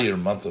entire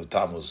month of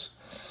Tamuz,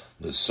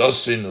 the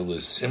sosin,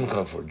 the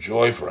simcha, for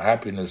joy, for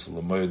happiness,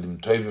 l'moyedim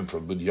tovim, for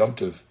good Yom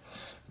Tov,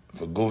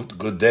 for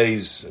good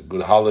days,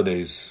 good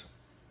holidays.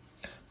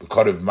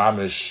 B'korev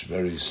mamish,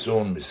 very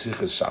soon,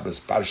 Mesiches Shabbos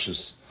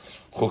Parshas,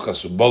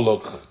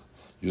 Chukas-Balak,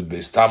 Yud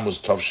Beis Tamuz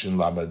Tovshin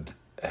Lamed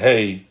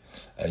Hey,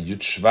 and Yud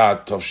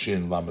Shvat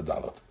Tovshin Lamed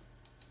Aleph.